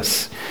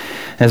Jesus.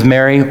 As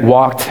Mary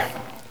walked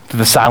through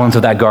the silence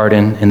of that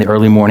garden in the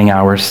early morning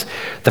hours,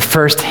 the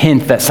first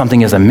hint that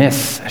something is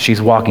amiss as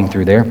she's walking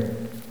through there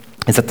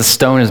is that the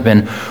stone has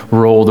been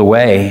rolled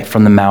away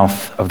from the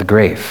mouth of the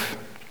grave.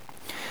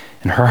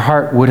 And her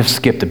heart would have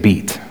skipped a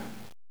beat.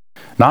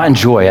 Not in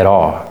joy at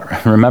all.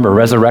 Remember,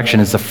 resurrection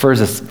is the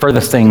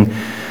furthest thing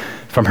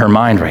from her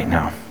mind right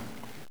now.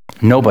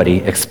 Nobody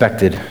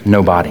expected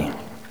nobody.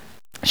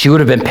 She would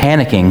have been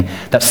panicking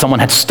that someone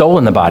had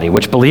stolen the body,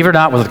 which, believe it or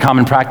not, was a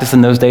common practice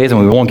in those days,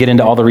 and we won't get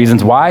into all the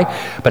reasons why,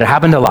 but it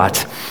happened a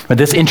lot. But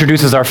this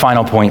introduces our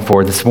final point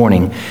for this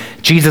morning.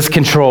 Jesus'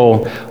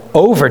 control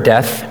over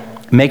death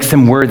makes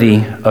him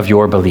worthy of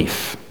your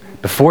belief.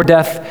 Before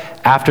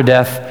death, after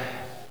death,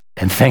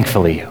 and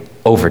thankfully,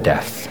 over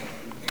death.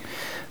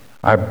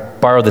 I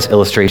borrowed this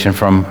illustration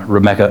from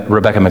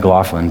Rebecca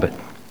McLaughlin, but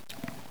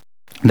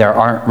there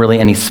aren't really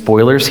any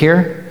spoilers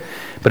here.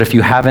 But if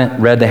you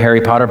haven't read the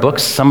Harry Potter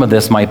books, some of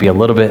this might be a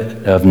little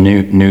bit of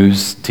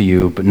news to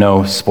you, but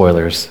no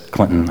spoilers,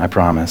 Clinton, I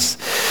promise.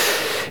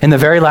 In the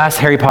very last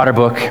Harry Potter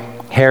book,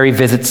 Harry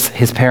visits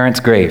his parents'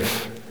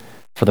 grave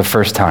for the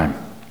first time.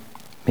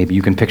 Maybe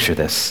you can picture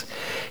this.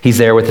 He's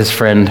there with his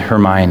friend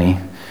Hermione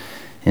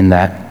in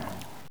that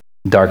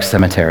dark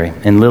cemetery.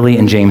 And Lily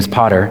and James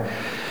Potter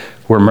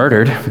were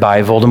murdered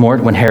by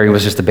Voldemort when Harry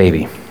was just a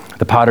baby.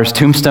 The Potter's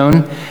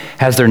tombstone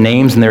has their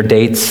names and their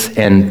dates,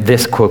 and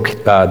this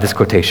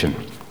quotation.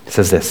 It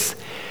says this: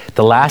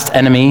 "The last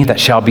enemy that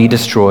shall be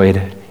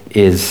destroyed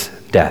is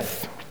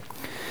death."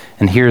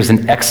 And here's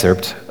an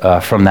excerpt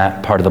from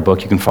that part of the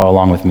book. You can follow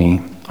along with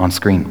me on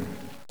screen.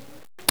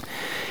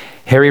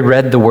 Harry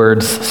read the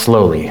words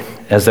slowly,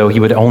 as though he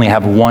would only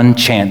have one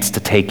chance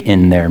to take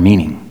in their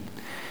meaning.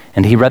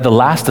 And he read the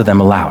last of them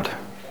aloud.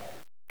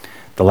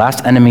 The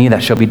last enemy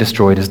that shall be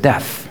destroyed is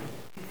death.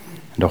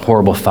 And a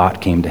horrible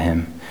thought came to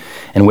him,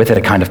 and with it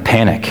a kind of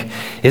panic.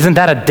 Isn't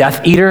that a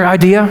Death Eater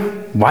idea?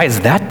 Why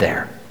is that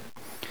there?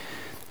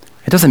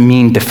 It doesn't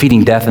mean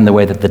defeating death in the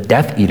way that the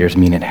Death Eaters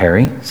mean it,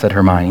 Harry, said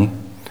Hermione,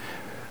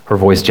 her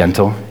voice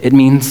gentle. It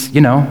means,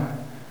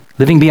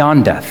 living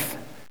beyond death,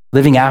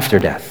 living after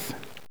death.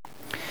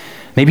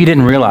 Maybe you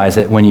didn't realize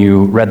it when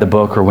you read the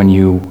book or when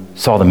you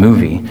saw the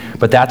movie,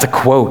 but that's a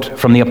quote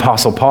from the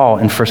Apostle Paul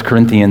in 1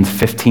 Corinthians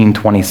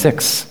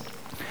 15:26.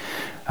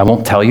 I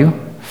won't tell you,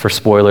 for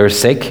spoilers'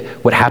 sake,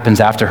 what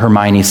happens after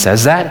Hermione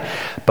says that,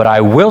 but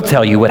I will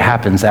tell you what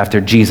happens after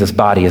Jesus'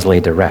 body is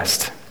laid to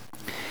rest.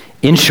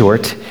 In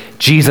short,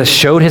 Jesus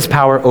showed his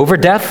power over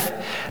death,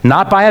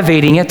 not by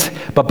evading it,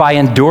 but by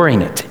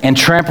enduring it and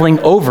trampling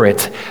over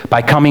it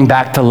by coming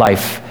back to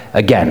life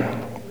again.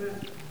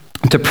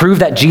 To prove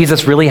that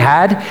Jesus really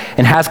had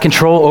and has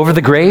control over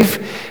the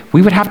grave,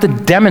 we would have to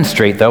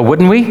demonstrate, though,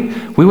 wouldn't we?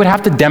 We would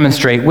have to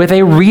demonstrate with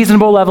a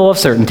reasonable level of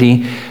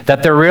certainty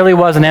that there really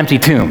was an empty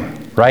tomb,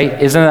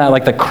 right? Isn't that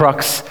like the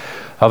crux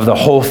of the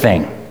whole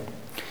thing?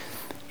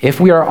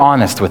 If we are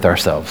honest with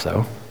ourselves,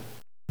 though,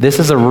 this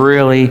is a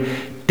really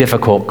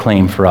difficult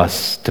claim for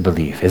us to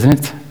believe, isn't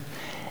it?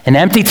 An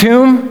empty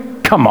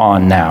tomb? Come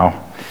on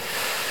now.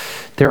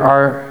 There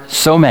are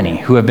so many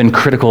who have been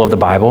critical of the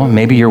Bible.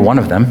 Maybe you're one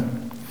of them.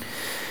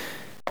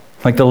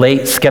 Like the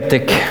late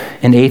skeptic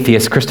and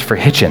atheist Christopher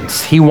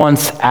Hitchens. He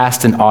once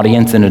asked an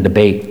audience in a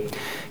debate,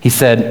 he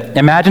said,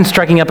 imagine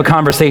striking up a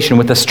conversation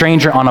with a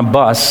stranger on a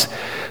bus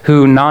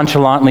who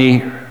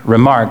nonchalantly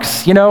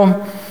remarks,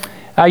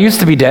 I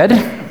used to be dead,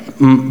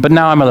 but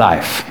now I'm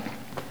alive.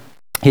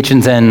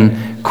 Hitchens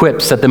then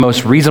quips that the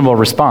most reasonable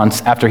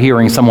response after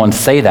hearing someone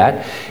say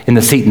that in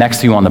the seat next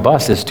to you on the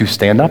bus is to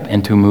stand up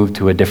and to move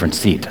to a different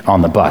seat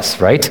on the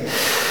bus, right?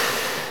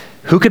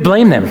 Who could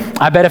blame them?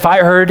 I bet if I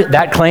heard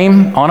that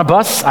claim on a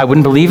bus, I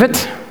wouldn't believe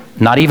it,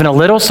 not even a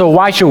little. So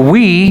why should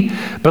we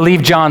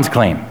believe John's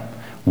claim?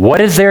 What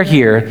is there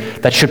here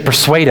that should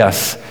persuade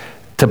us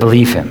to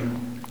believe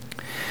him?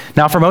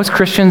 Now, for most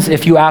Christians,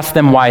 if you ask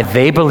them why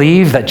they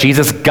believe that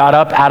Jesus got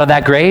up out of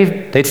that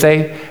grave, they'd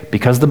say,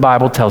 because the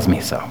Bible tells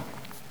me so.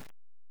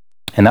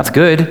 And that's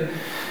good,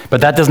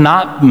 but that does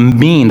not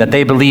mean that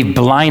they believe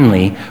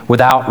blindly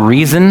without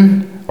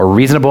reason or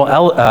reasonable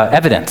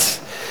evidence.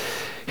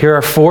 Here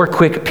are 4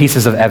 quick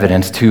pieces of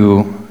evidence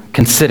to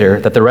consider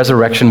that the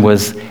resurrection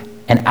was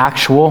an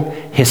actual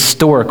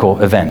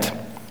historical event.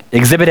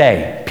 Exhibit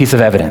A, piece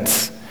of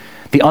evidence.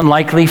 The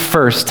unlikely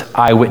first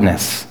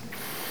eyewitness.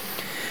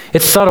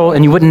 It's subtle,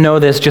 and you wouldn't know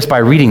this just by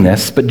reading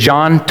this, but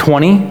John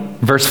 20,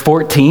 verse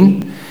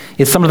 14,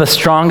 is some of the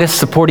strongest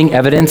supporting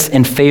evidence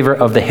in favor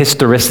of the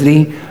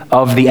historicity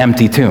of the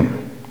empty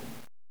tomb.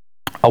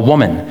 A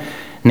woman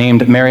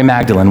named Mary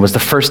Magdalene was the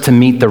first to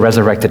meet the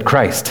resurrected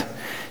Christ.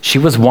 She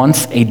was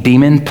once a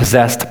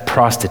demon-possessed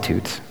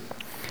prostitute.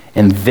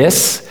 And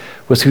this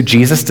was who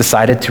Jesus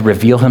decided to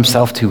reveal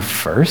himself to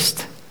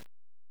first?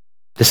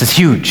 This is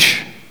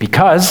huge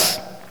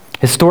because,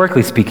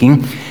 historically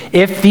speaking,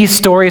 if these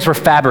stories were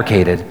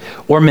fabricated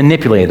or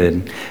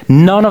manipulated,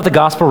 none of the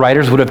gospel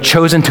writers would have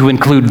chosen to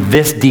include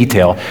this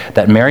detail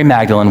that Mary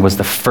Magdalene was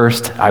the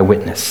first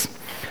eyewitness.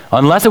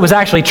 Unless it was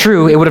actually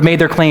true, it would have made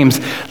their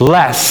claims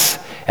less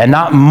and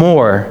not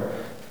more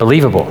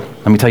believable.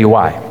 Let me tell you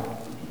why.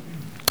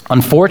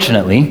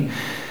 Unfortunately,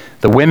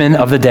 the women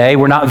of the day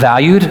were not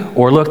valued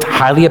or looked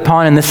highly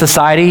upon in this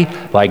society,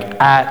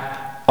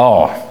 at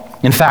all.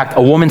 In fact,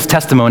 a woman's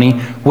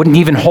testimony wouldn't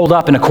even hold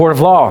up in a court of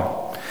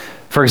law.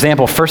 For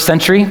example, first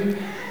century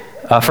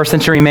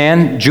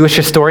man, Jewish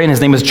historian,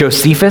 his name was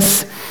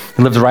Josephus.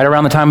 He lived right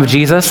around the time of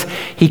Jesus.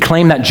 He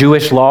claimed that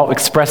Jewish law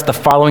expressed the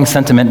following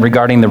sentiment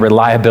regarding the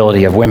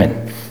reliability of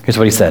women. Here's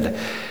what he said,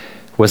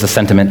 was the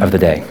sentiment of the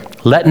day.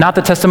 Let not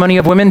the testimony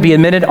of women be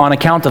admitted on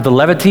account of the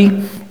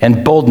levity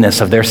and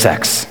boldness of their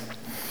sex.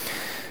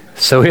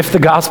 So if the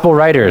gospel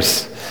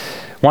writers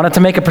wanted to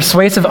make a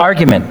persuasive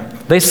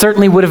argument, they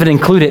certainly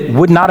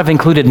would not have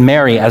included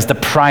Mary as the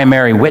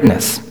primary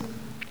witness.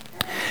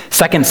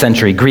 Second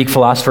century Greek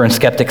philosopher and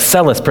skeptic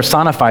Psellus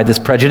personified this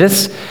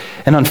prejudice,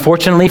 and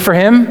unfortunately for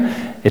him,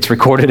 it's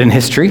recorded in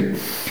history,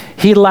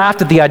 he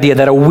laughed at the idea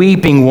that a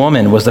weeping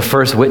woman was the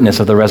first witness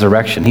of the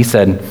resurrection. He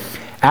said,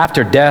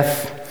 after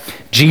death,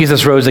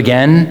 Jesus rose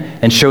again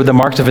and showed the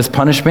marks of his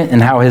punishment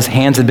and how his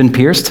hands had been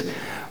pierced.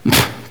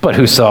 But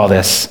who saw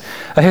this?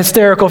 A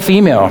hysterical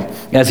female,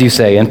 as you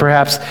say, and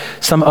perhaps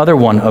some other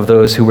one of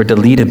those who were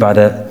deluded by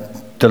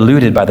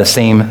the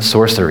same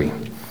sorcery.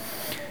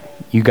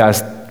 You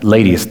guys,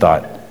 ladies,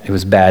 thought it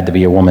was bad to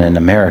be a woman in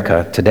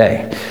America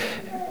today.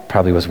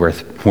 Probably was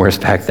worse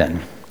back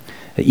then.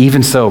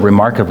 Even so,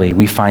 remarkably,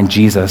 we find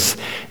Jesus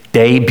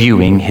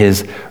debuting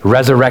his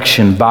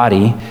resurrection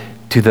body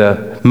to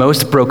the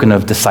most broken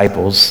of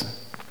disciples,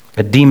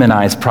 a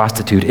demonized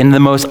prostitute, and the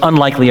most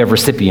unlikely of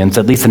recipients,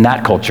 at least in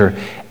that culture,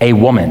 a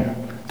woman,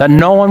 that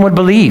no one would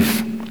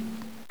believe.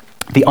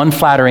 The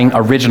unflattering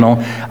original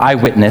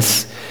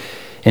eyewitness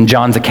in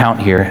John's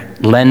account here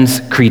lends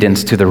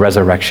credence to the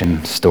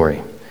resurrection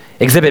story.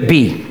 Exhibit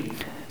B,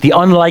 the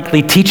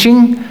unlikely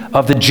teaching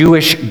of the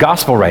Jewish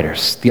gospel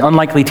writers. The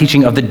unlikely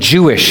teaching of the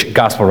Jewish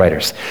gospel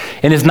writers.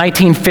 In his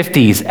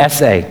 1950s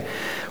essay,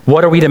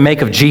 What Are We to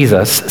Make of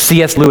Jesus?,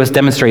 C.S. Lewis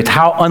demonstrates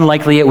how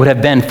unlikely it would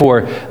have been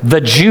for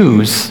the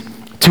Jews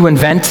to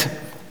invent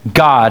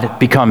God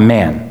become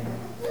man.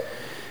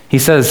 He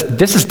says,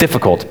 this is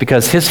difficult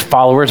because his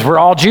followers were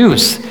all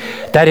Jews.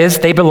 That is,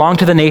 they belonged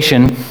to the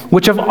nation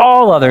which of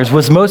all others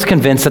was most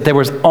convinced that there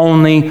was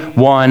only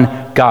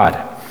one God,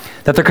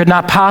 that there could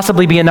not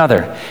possibly be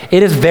another.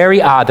 It is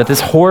very odd that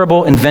this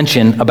horrible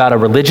invention about a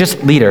religious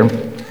leader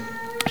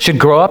should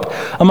grow up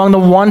among the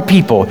one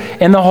people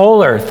in the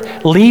whole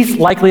earth least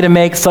likely to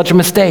make such a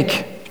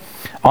mistake.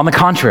 On the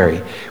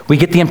contrary, we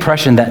get the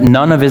impression that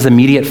none of his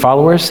immediate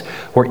followers,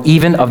 or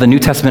even of the New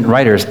Testament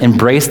writers,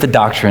 embraced the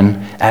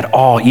doctrine at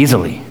all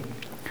easily.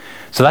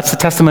 So that's the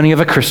testimony of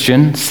a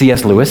Christian,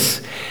 C.S.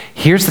 Lewis.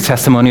 Here's the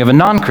testimony of a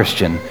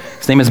non-Christian.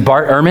 His name is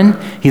Bart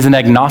Ehrman. He's an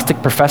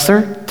agnostic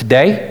professor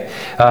today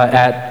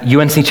at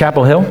UNC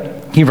Chapel Hill.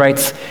 He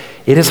writes,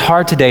 "It is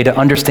hard today to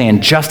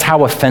understand just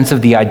how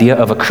offensive the idea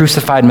of a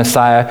crucified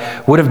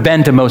Messiah would have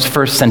been to most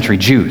first century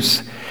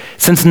Jews.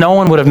 Since no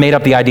one would have made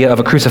up the idea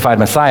of a crucified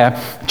Messiah,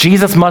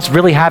 Jesus must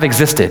really have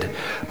existed,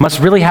 must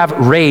really have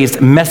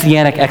raised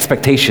messianic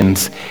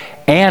expectations,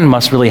 and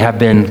must really have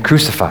been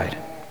crucified."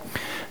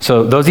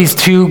 So these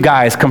two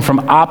guys come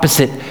from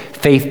opposite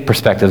faith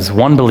perspectives.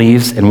 One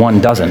believes and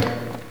one doesn't.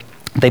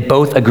 They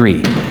both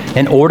agree.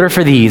 In order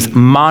for these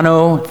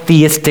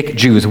monotheistic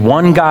Jews,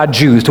 one God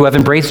Jews, to have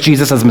embraced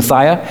Jesus as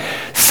Messiah,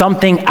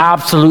 something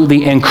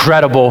absolutely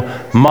incredible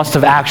must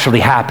have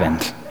actually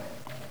happened.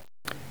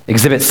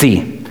 Exhibit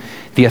C,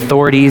 the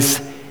authorities'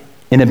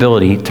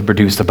 inability to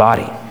produce a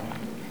body.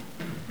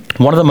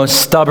 One of the most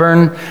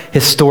stubborn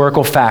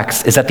historical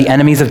facts is that the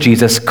enemies of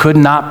Jesus could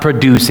not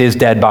produce his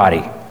dead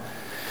body.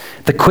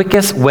 The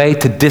quickest way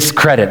to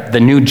discredit the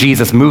new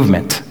Jesus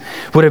movement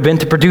would have been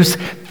to produce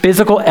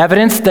physical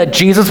evidence that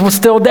Jesus was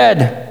still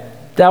dead.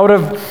 That would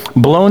have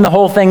blown the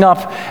whole thing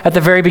up at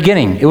the very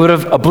beginning. It would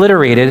have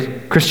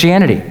obliterated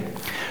Christianity.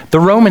 The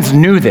Romans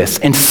knew this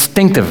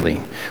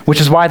instinctively,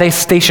 which is why they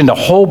stationed a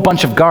whole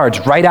bunch of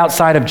guards right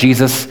outside of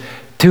Jesus'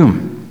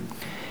 tomb.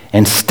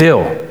 And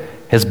still,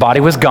 his body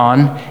was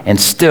gone, and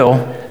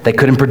still, they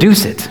couldn't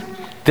produce it.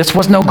 This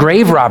was no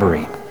grave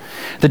robbery.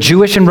 The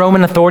Jewish and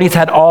Roman authorities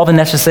had all the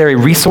necessary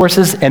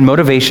resources and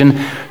motivation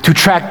to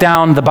track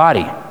down the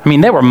body. I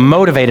mean, they were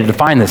motivated to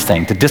find this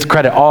thing, to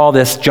discredit all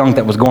this junk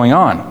that was going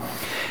on.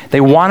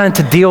 They wanted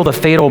to deal the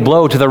fatal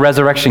blow to the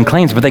resurrection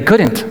claims, but they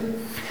couldn't.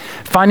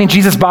 Finding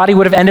Jesus' body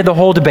would have ended the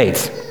whole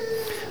debate.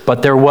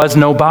 But there was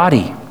no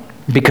body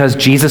because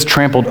Jesus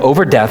trampled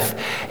over death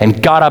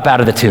and got up out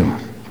of the tomb.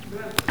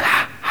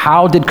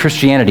 How did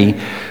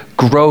Christianity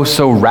grow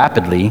so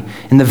rapidly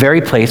in the very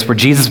place where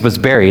Jesus was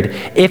buried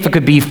if it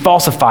could be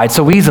falsified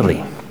so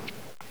easily?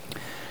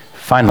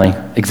 Finally,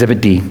 Exhibit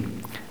D,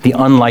 the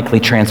unlikely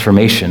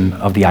transformation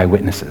of the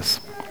eyewitnesses.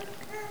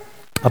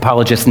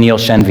 Apologist Neil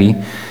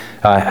Shenvi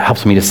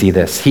helps me to see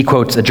this. He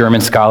quotes a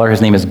German scholar.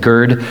 His name is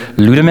Gerd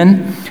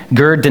Ludemann.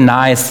 Gerd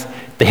denies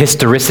the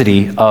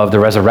historicity of the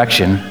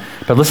resurrection,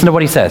 but listen to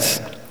what he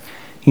says.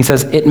 He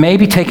says, "It may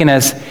be taken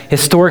as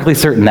historically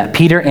certain that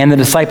Peter and the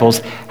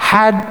disciples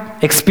had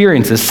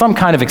experiences, some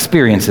kind of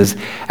experiences,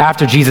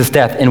 after Jesus'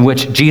 death in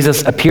which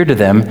Jesus appeared to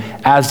them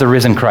as the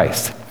risen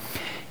Christ."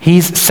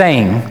 He's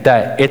saying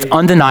that it's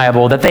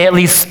undeniable that they at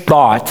least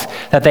thought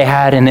that they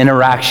had an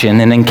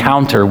interaction, an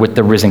encounter with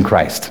the risen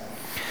Christ.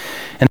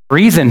 And the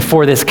reason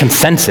for this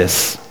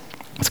consensus,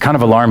 it's kind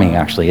of alarming,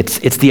 actually.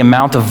 It's the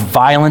amount of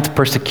violent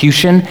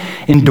persecution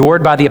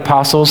endured by the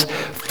apostles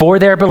for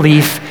their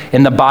belief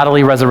in the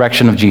bodily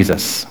resurrection of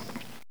Jesus.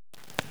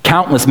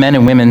 Countless men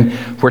and women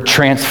were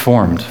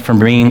transformed from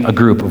being a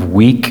group of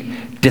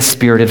weak,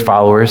 dispirited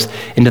followers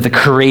into the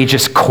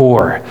courageous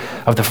core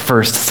of the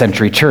first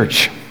century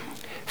church.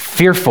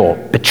 Fearful,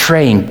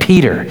 betraying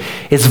Peter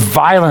is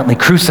violently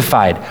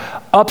crucified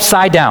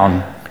upside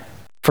down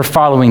for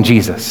following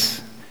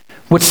Jesus.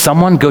 Would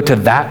someone go to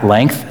that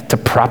length to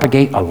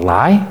propagate a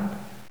lie?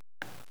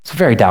 It's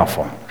very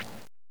doubtful.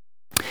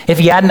 If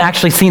he hadn't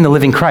actually seen the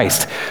living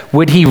Christ,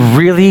 would he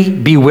really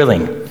be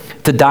willing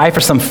to die for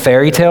some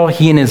fairy tale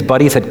he and his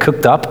buddies had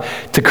cooked up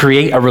to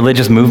create a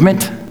religious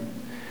movement?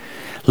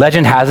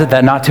 Legend has it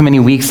that not too many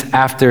weeks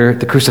after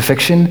the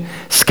crucifixion,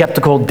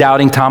 skeptical,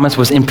 doubting Thomas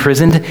was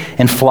imprisoned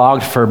and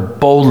flogged for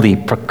boldly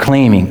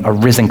proclaiming a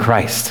risen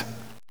Christ.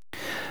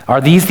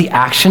 Are these the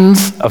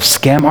actions of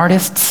scam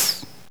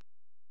artists?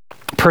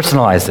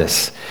 Personalize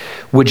this.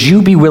 Would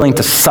you be willing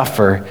to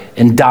suffer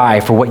and die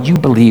for what you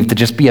believe to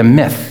just be a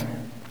myth,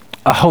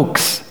 a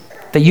hoax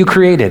that you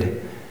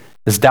created?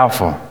 Is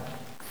doubtful.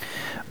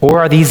 Or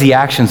are these the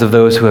actions of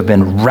those who have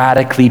been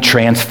radically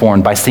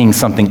transformed by seeing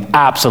something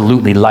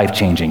absolutely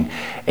life-changing?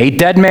 A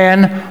dead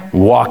man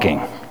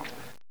walking.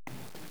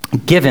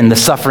 Given the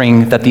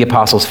suffering that the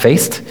apostles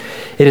faced,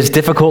 it is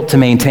difficult to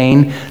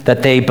maintain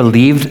that they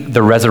believed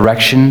the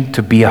resurrection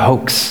to be a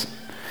hoax.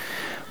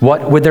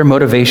 What would their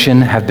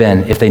motivation have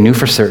been if they knew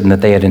for certain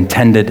that they had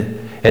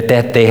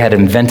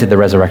invented the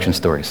resurrection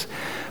stories?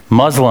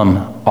 Muslim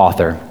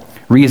author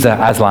Reza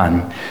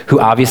Aslan, who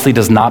obviously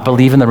does not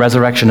believe in the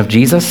resurrection of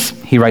Jesus,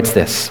 he writes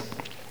this: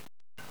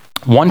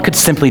 "One could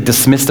simply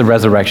dismiss the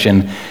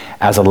resurrection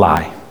as a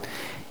lie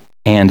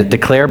and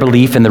declare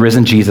belief in the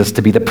risen Jesus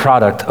to be the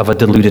product of a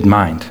deluded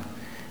mind.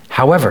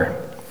 However,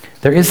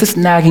 there is this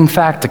nagging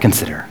fact to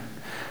consider.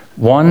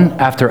 One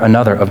after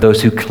another of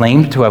those who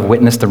claimed to have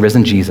witnessed the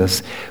risen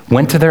Jesus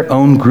went to their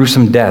own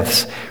gruesome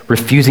deaths,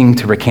 refusing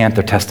to recant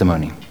their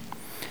testimony.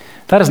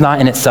 That is not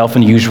in itself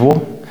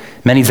unusual.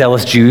 Many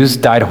zealous Jews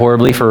died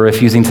horribly for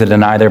refusing to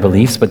deny their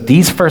beliefs, but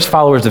these first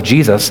followers of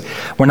Jesus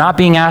were not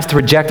being asked to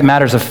reject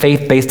matters of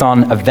faith based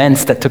on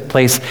events that took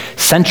place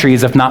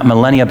centuries, if not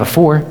millennia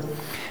before.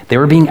 They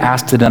were being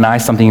asked to deny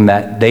something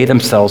that they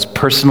themselves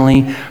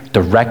personally,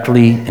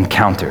 directly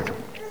encountered.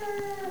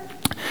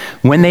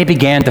 When they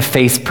began to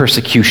face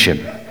persecution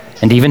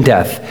and even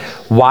death,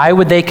 why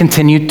would they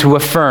continue to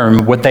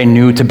affirm what they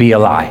knew to be a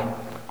lie?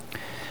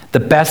 The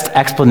best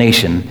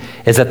explanation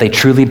is that they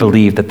truly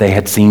believed that they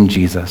had seen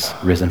Jesus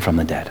risen from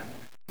the dead."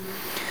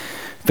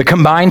 The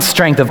combined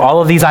strength of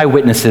all of these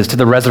eyewitnesses to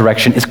the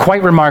resurrection is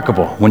quite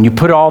remarkable when you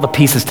put all the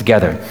pieces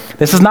together.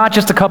 This is not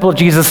just a couple of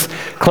Jesus'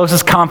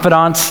 closest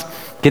confidants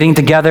getting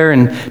together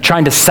and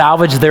trying to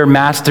salvage their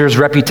master's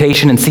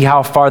reputation and see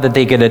how far that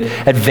they could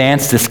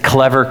advance this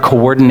clever,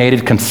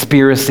 coordinated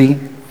conspiracy.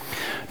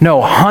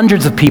 No,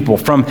 hundreds of people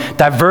from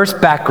diverse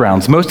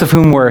backgrounds, most of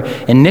whom were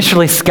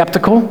initially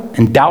skeptical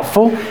and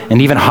doubtful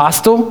and even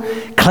hostile,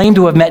 claim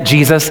to have met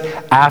Jesus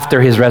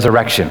after his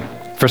resurrection.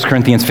 1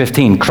 Corinthians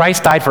 15,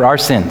 Christ died for our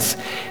sins.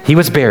 He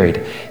was buried.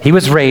 He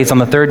was raised on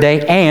the third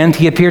day, and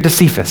he appeared to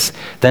Cephas,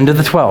 then to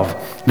the 12.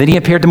 Then he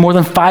appeared to more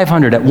than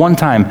 500 at one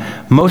time,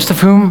 most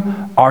of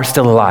whom are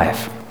still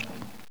alive.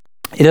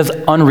 It is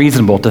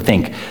unreasonable to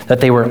think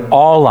that they were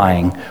all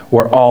lying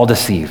or all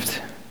deceived.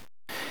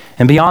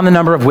 And beyond the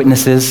number of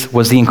witnesses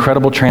was the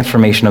incredible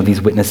transformation of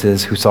these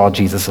witnesses who saw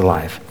Jesus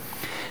alive.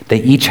 They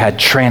each had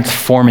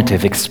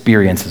transformative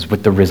experiences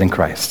with the risen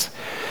Christ.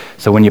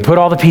 So when you put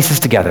all the pieces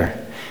together,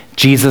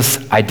 Jesus'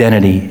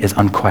 identity is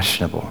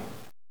unquestionable.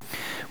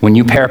 When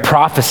you pair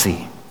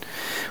prophecy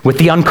with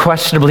the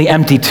unquestionably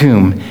empty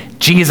tomb,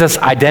 Jesus'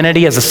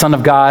 identity as the Son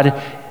of God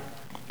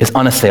is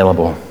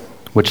unassailable,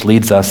 which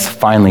leads us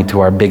finally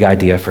to our big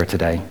idea for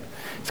today.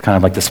 It's kind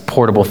of like this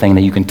portable thing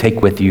that you can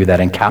take with you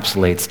that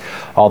encapsulates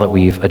all that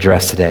we've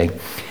addressed today.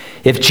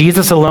 If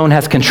Jesus alone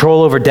has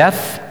control over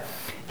death,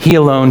 he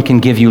alone can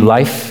give you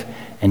life,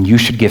 and you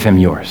should give him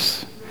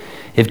yours.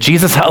 If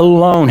Jesus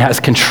alone has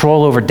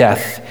control over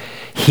death,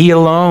 he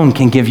alone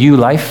can give you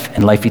life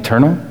and life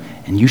eternal,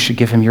 and you should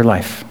give him your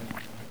life.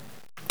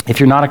 If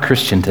you're not a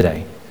Christian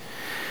today,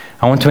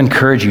 I want to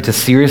encourage you to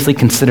seriously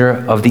consider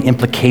of the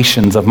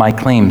implications of my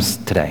claims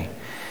today.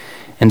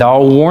 And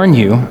I'll warn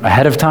you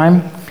ahead of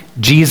time,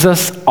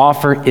 Jesus'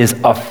 offer is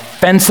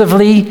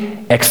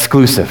offensively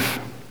exclusive.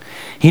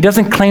 He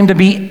doesn't claim to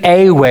be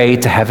a way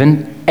to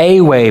heaven,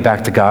 a way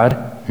back to God.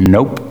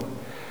 Nope.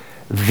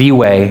 The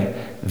way,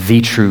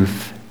 the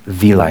truth,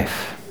 the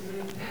life.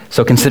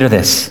 So consider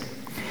this.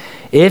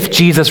 If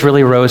Jesus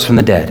really rose from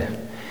the dead,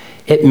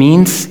 it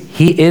means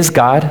he is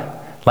God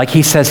like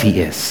he says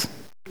he is.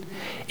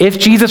 If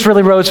Jesus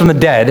really rose from the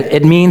dead,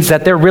 it means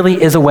that there really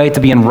is a way to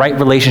be in right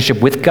relationship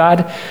with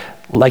God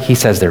like he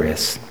says there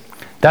is.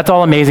 That's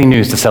all amazing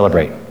news to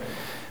celebrate.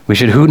 We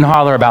should hoot and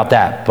holler about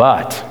that,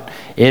 but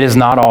it is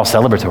not all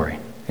celebratory.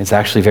 It's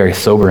actually very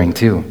sobering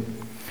too.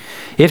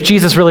 If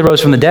Jesus really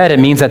rose from the dead, it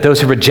means that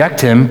those who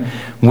reject him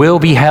will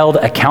be held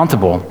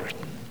accountable,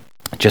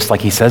 just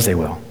like he says they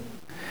will.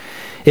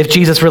 If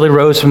Jesus really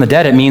rose from the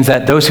dead, it means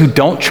that those who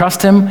don't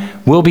trust him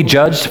will be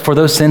judged for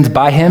those sins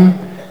by him,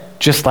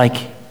 just like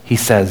he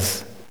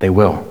says they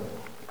will.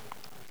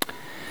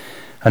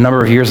 A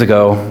number of years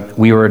ago,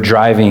 we were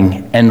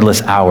driving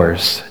endless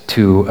hours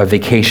to a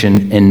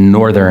vacation in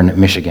northern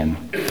Michigan.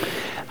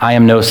 I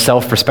am no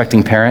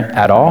self-respecting parent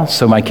at all,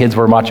 so my kids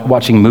were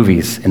watching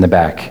movies in the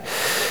back.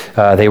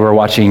 They were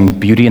watching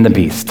Beauty and the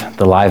Beast,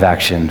 the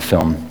live-action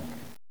film.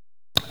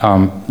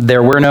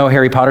 There were no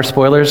Harry Potter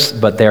spoilers,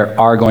 but there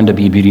are going to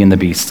be Beauty and the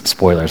Beast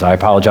spoilers. I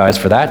apologize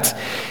for that.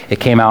 It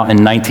came out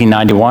in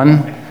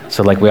 1991,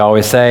 so like we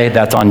always say,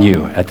 that's on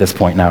you at this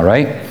point now,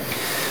 right?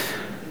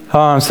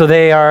 So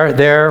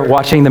they're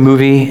watching the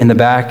movie in the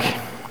back,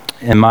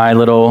 and my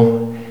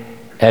little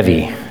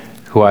Evie,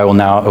 who I will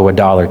now owe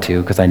 $1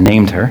 to because I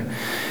named her.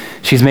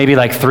 She's maybe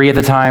like 3 at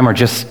the time, or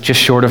just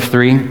short of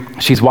 3.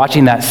 She's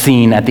watching that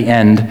scene at the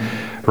end,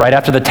 right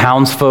after the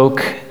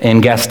townsfolk in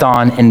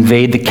Gaston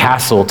invade the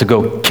castle to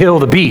go kill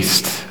the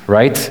beast,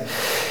 right?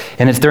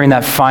 And it's during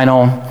that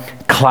final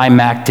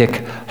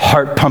climactic,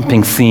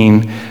 heart-pumping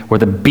scene where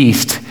the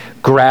beast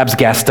grabs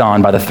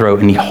Gaston by the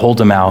throat and he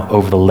holds him out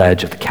over the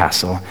ledge of the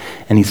castle,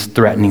 and he's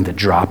threatening to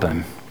drop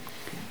him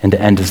and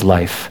to end his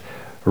life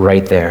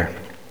right there.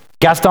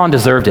 Gaston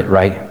deserved it,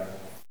 right?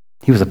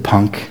 He was a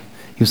punk.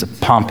 He was a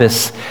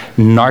pompous,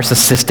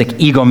 narcissistic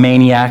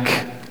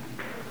egomaniac.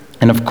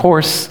 And of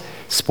course,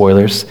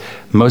 spoilers,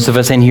 most of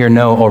us in here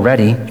know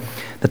already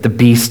that the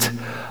beast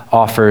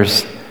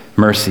offers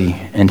mercy,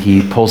 and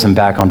he pulls him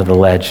back onto the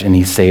ledge, and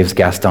he saves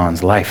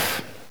Gaston's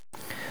life.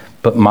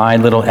 But my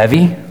little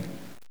Evie,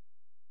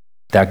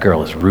 that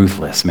girl is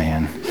ruthless,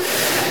 man.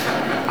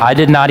 I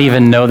did not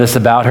even know this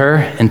about her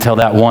until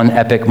that one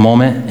epic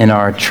moment in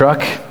our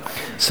truck.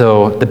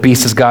 So the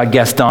beast has got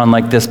Gaston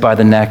like this by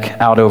the neck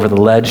out over the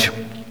ledge,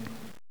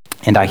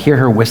 and I hear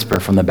her whisper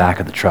from the back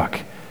of the truck,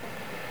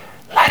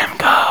 "Let him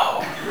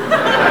go."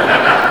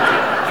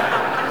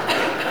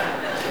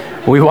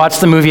 We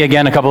watched the movie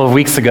again a couple of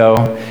weeks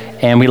ago,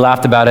 and we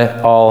laughed about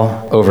it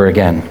all over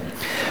again.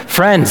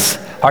 Friends,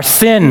 our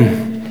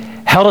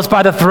sin held us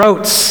by the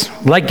throats.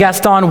 Like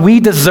Gaston, we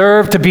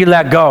deserve to be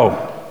let go,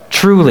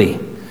 truly,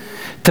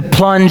 to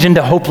plunge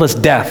into hopeless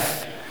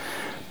death.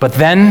 But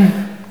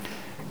then,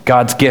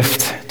 God's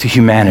gift to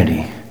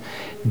humanity.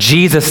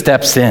 Jesus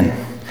steps in.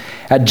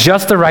 At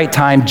just the right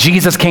time,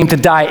 Jesus came to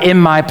die in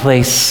my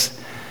place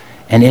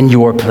and in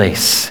your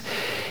place.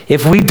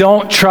 If we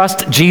don't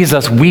trust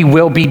Jesus, we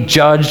will be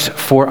judged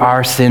for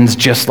our sins,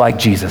 just like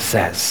Jesus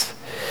says.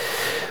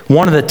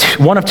 One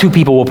of two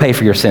people will pay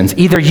for your sins.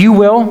 Either you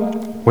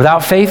will,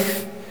 without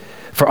faith,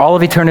 for all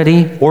of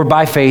eternity, or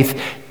by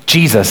faith,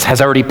 Jesus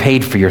has already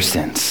paid for your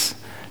sins.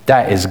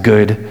 That is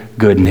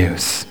good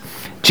news.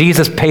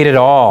 Jesus paid it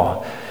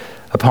all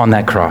upon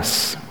that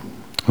cross.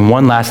 And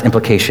one last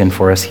implication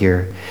for us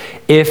here.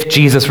 If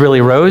Jesus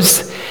really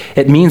rose,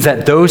 it means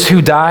that those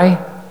who die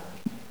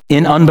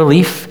in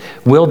unbelief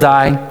will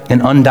die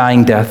an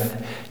undying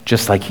death,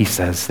 just like he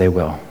says they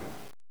will.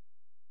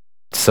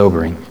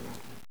 Sobering.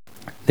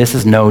 This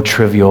is no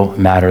trivial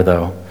matter,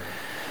 though.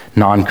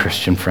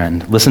 Non-Christian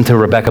friend. Listen to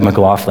Rebecca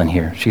McLaughlin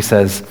here. She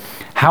says,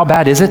 "How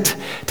bad is it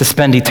to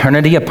spend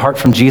eternity apart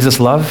from Jesus'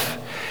 love?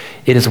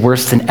 It is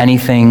worse than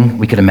anything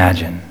we could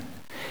imagine.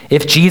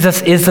 If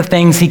Jesus is the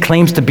things he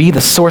claims to be,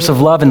 the source of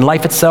love and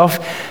life itself,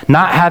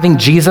 not having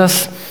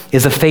Jesus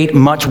is a fate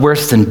much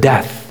worse than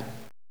death.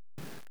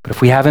 But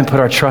if we haven't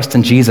put our trust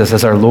in Jesus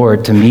as our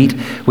Lord, to meet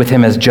with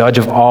him as judge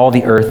of all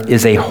the earth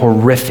is a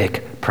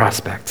horrific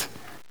prospect.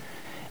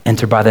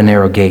 Enter by the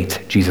narrow gate,"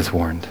 Jesus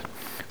warned.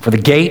 "For the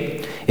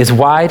gate is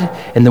wide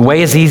and the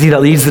way is easy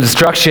that leads to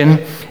destruction,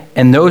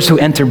 and those who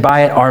enter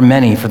by it are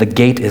many. For the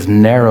gate is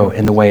narrow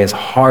and the way is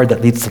hard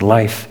that leads to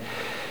life,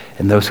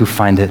 and those who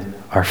find it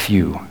are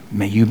few."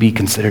 May you be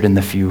considered in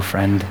the few,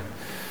 friend.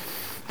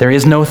 There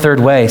is no third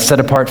way set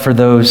apart for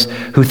those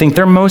who think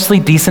they're mostly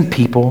decent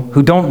people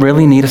who don't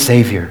really need a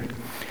savior.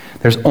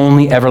 There's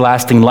only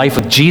everlasting life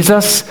with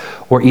Jesus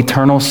or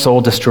eternal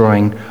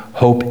soul-destroying,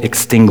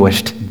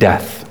 hope-extinguished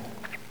death.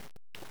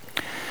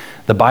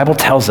 The Bible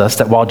tells us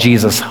that while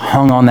Jesus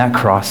hung on that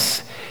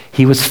cross,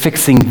 he was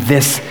fixing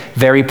this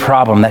very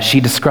problem that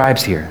she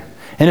describes here.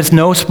 And it's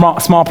no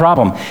small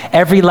problem.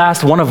 Every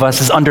last one of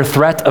us is under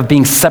threat of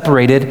being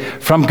separated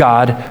from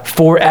God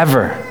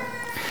forever.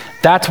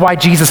 That's why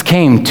Jesus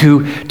came,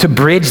 to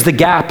bridge the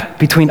gap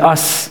between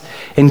us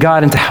and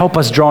God and to help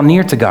us draw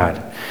near to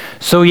God.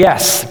 So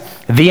yes,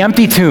 the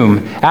empty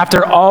tomb,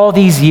 after all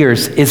these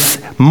years, is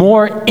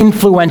more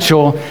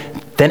influential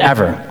than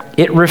ever.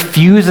 It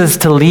refuses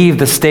to leave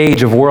the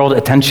stage of world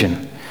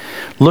attention.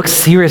 Look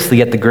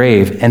seriously at the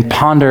grave and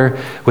ponder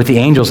with the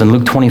angels in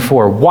Luke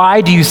 24.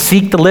 Why do you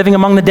seek the living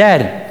among the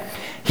dead?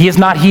 He is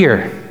not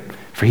here,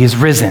 for he is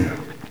risen.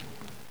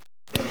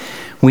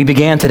 We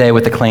began today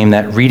with the claim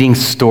that reading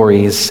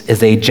stories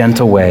is a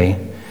gentle way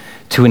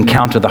to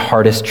encounter the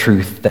hardest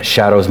truth that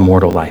shadows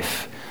mortal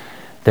life.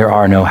 There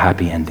are no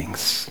happy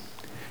endings.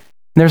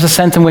 There's a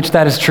sense in which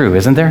that is true,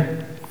 isn't there?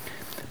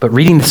 But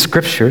reading the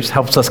scriptures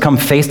helps us come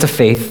face to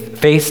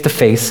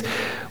face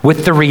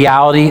with the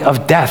reality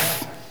of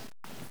death.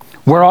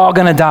 We're all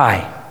going to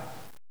die.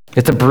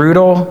 It's a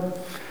brutal,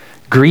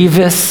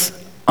 grievous,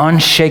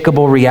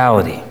 unshakable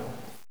reality.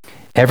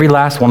 Every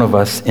last one of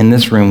us in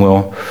this room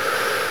will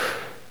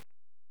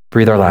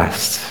breathe our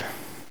last.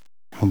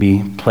 We'll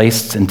be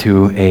placed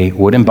into a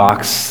wooden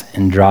box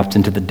and dropped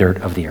into the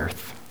dirt of the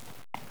earth.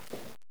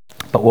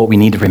 But what we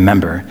need to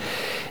remember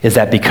is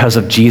that because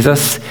of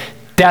Jesus,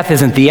 death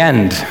isn't the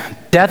end.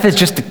 Death is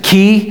just a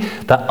key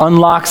that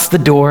unlocks the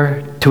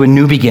door to a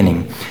new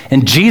beginning.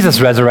 And Jesus'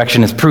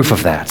 resurrection is proof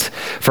of that.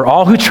 For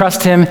all who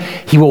trust him,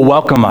 he will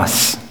welcome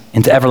us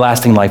into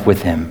everlasting life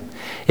with him.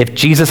 If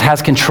Jesus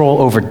has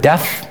control over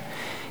death,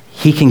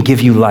 he can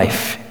give you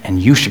life, and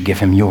you should give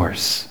him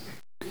yours.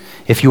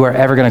 If you are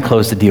ever going to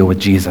close the deal with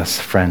Jesus,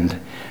 friend,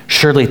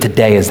 surely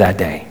today is that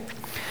day.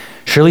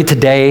 Surely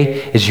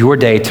today is your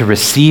day to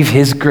receive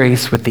his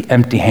grace with the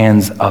empty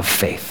hands of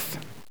faith.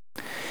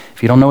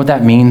 If you don't know what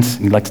that means,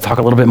 and you'd like to talk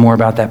a little bit more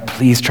about that,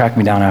 please track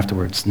me down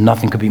afterwards.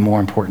 Nothing could be more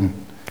important.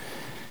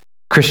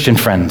 Christian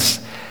friends,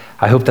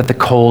 I hope that the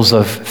coals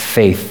of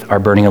faith are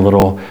burning a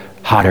little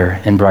hotter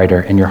and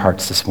brighter in your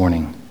hearts this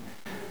morning.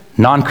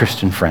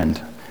 Non-Christian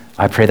friend,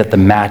 I pray that the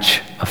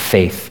match of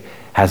faith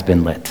has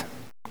been lit.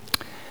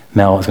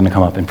 Mel is going to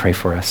come up and pray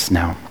for us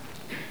now.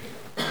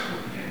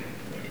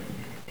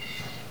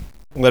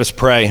 Let us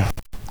pray.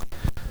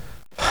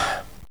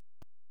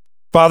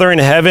 Father in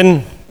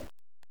heaven,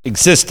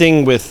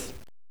 existing with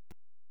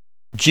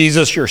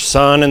Jesus, your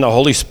Son, and the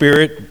Holy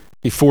Spirit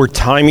before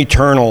time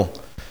eternal,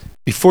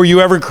 before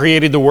you ever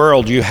created the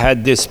world, you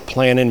had this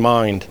plan in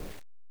mind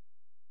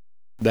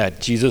that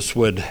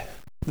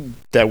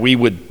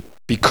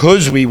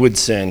because we would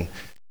sin,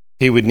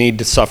 he would need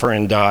to suffer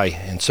and die.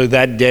 And so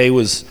that day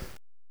was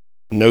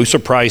no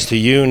surprise to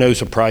you, no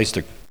surprise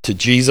to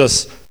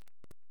Jesus.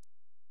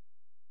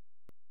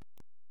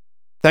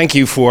 Thank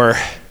you for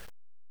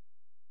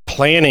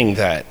planning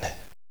that,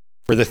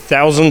 for the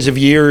thousands of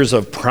years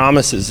of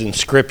promises in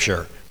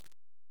Scripture.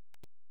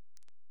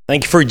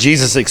 Thank you for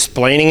Jesus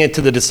explaining it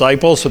to the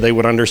disciples so they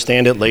would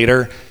understand it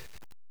later,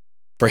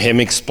 for him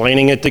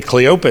explaining it to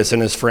Cleopas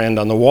and his friend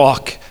on the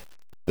walk,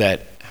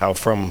 that how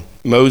from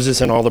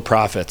Moses and all the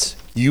prophets,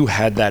 you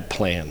had that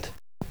planned.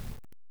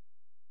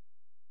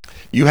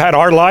 You had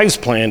our lives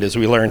planned, as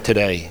we learned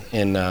today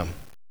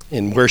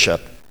in worship.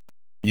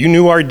 You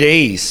knew our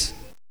days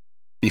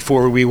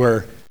before we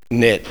were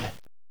knit,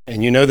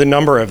 and you know the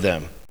number of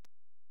them.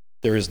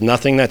 There is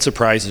nothing that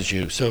surprises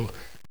you. So,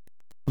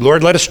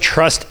 Lord, let us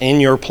trust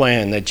in your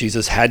plan that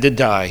Jesus had to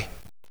die,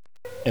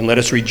 and let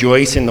us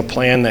rejoice in the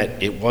plan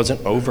that it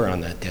wasn't over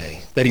on that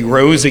day, that he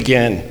rose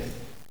again,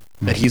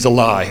 that he's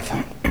alive,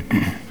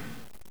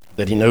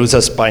 that he knows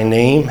us by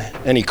name,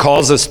 and he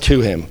calls us to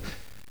him.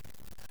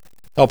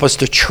 Help us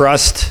to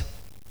trust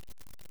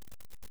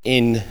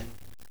in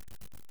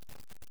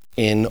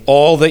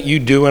all that you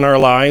do in our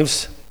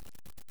lives.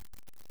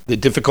 The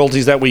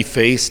difficulties that we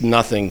face,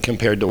 nothing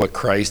compared to what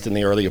Christ and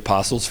the early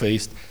apostles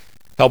faced.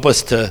 Help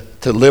us to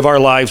live our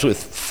lives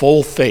with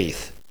full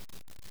faith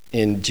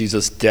in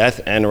Jesus' death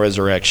and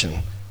resurrection.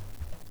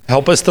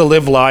 Help us to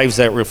live lives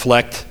that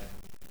reflect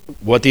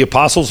what the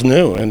apostles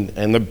knew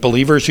and the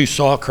believers who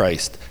saw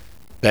Christ,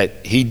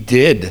 that he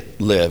did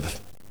live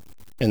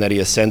and that he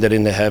ascended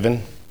into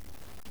heaven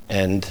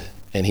and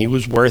he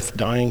was worth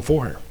dying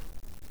for.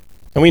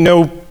 And we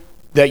know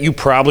that you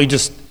probably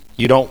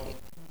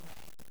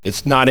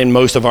it's not in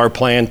most of our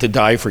plan to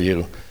die for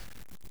you,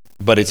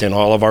 but it's in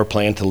all of our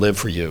plan to live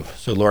for you.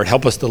 So Lord,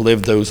 help us to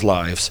live those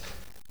lives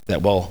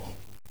that will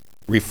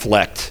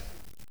reflect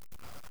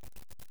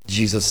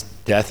Jesus'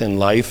 death and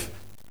life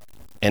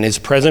and his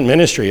present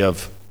ministry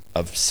of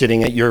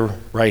sitting at your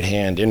right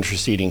hand,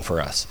 interceding for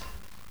us.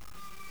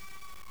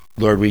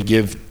 Lord, we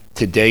give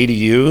today to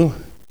you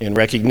in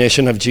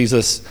recognition of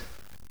Jesus'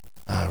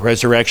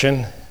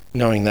 resurrection,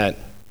 knowing that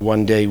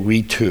one day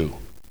we too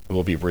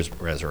will be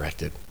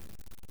resurrected.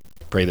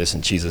 Pray this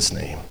in Jesus'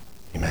 name.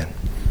 Amen.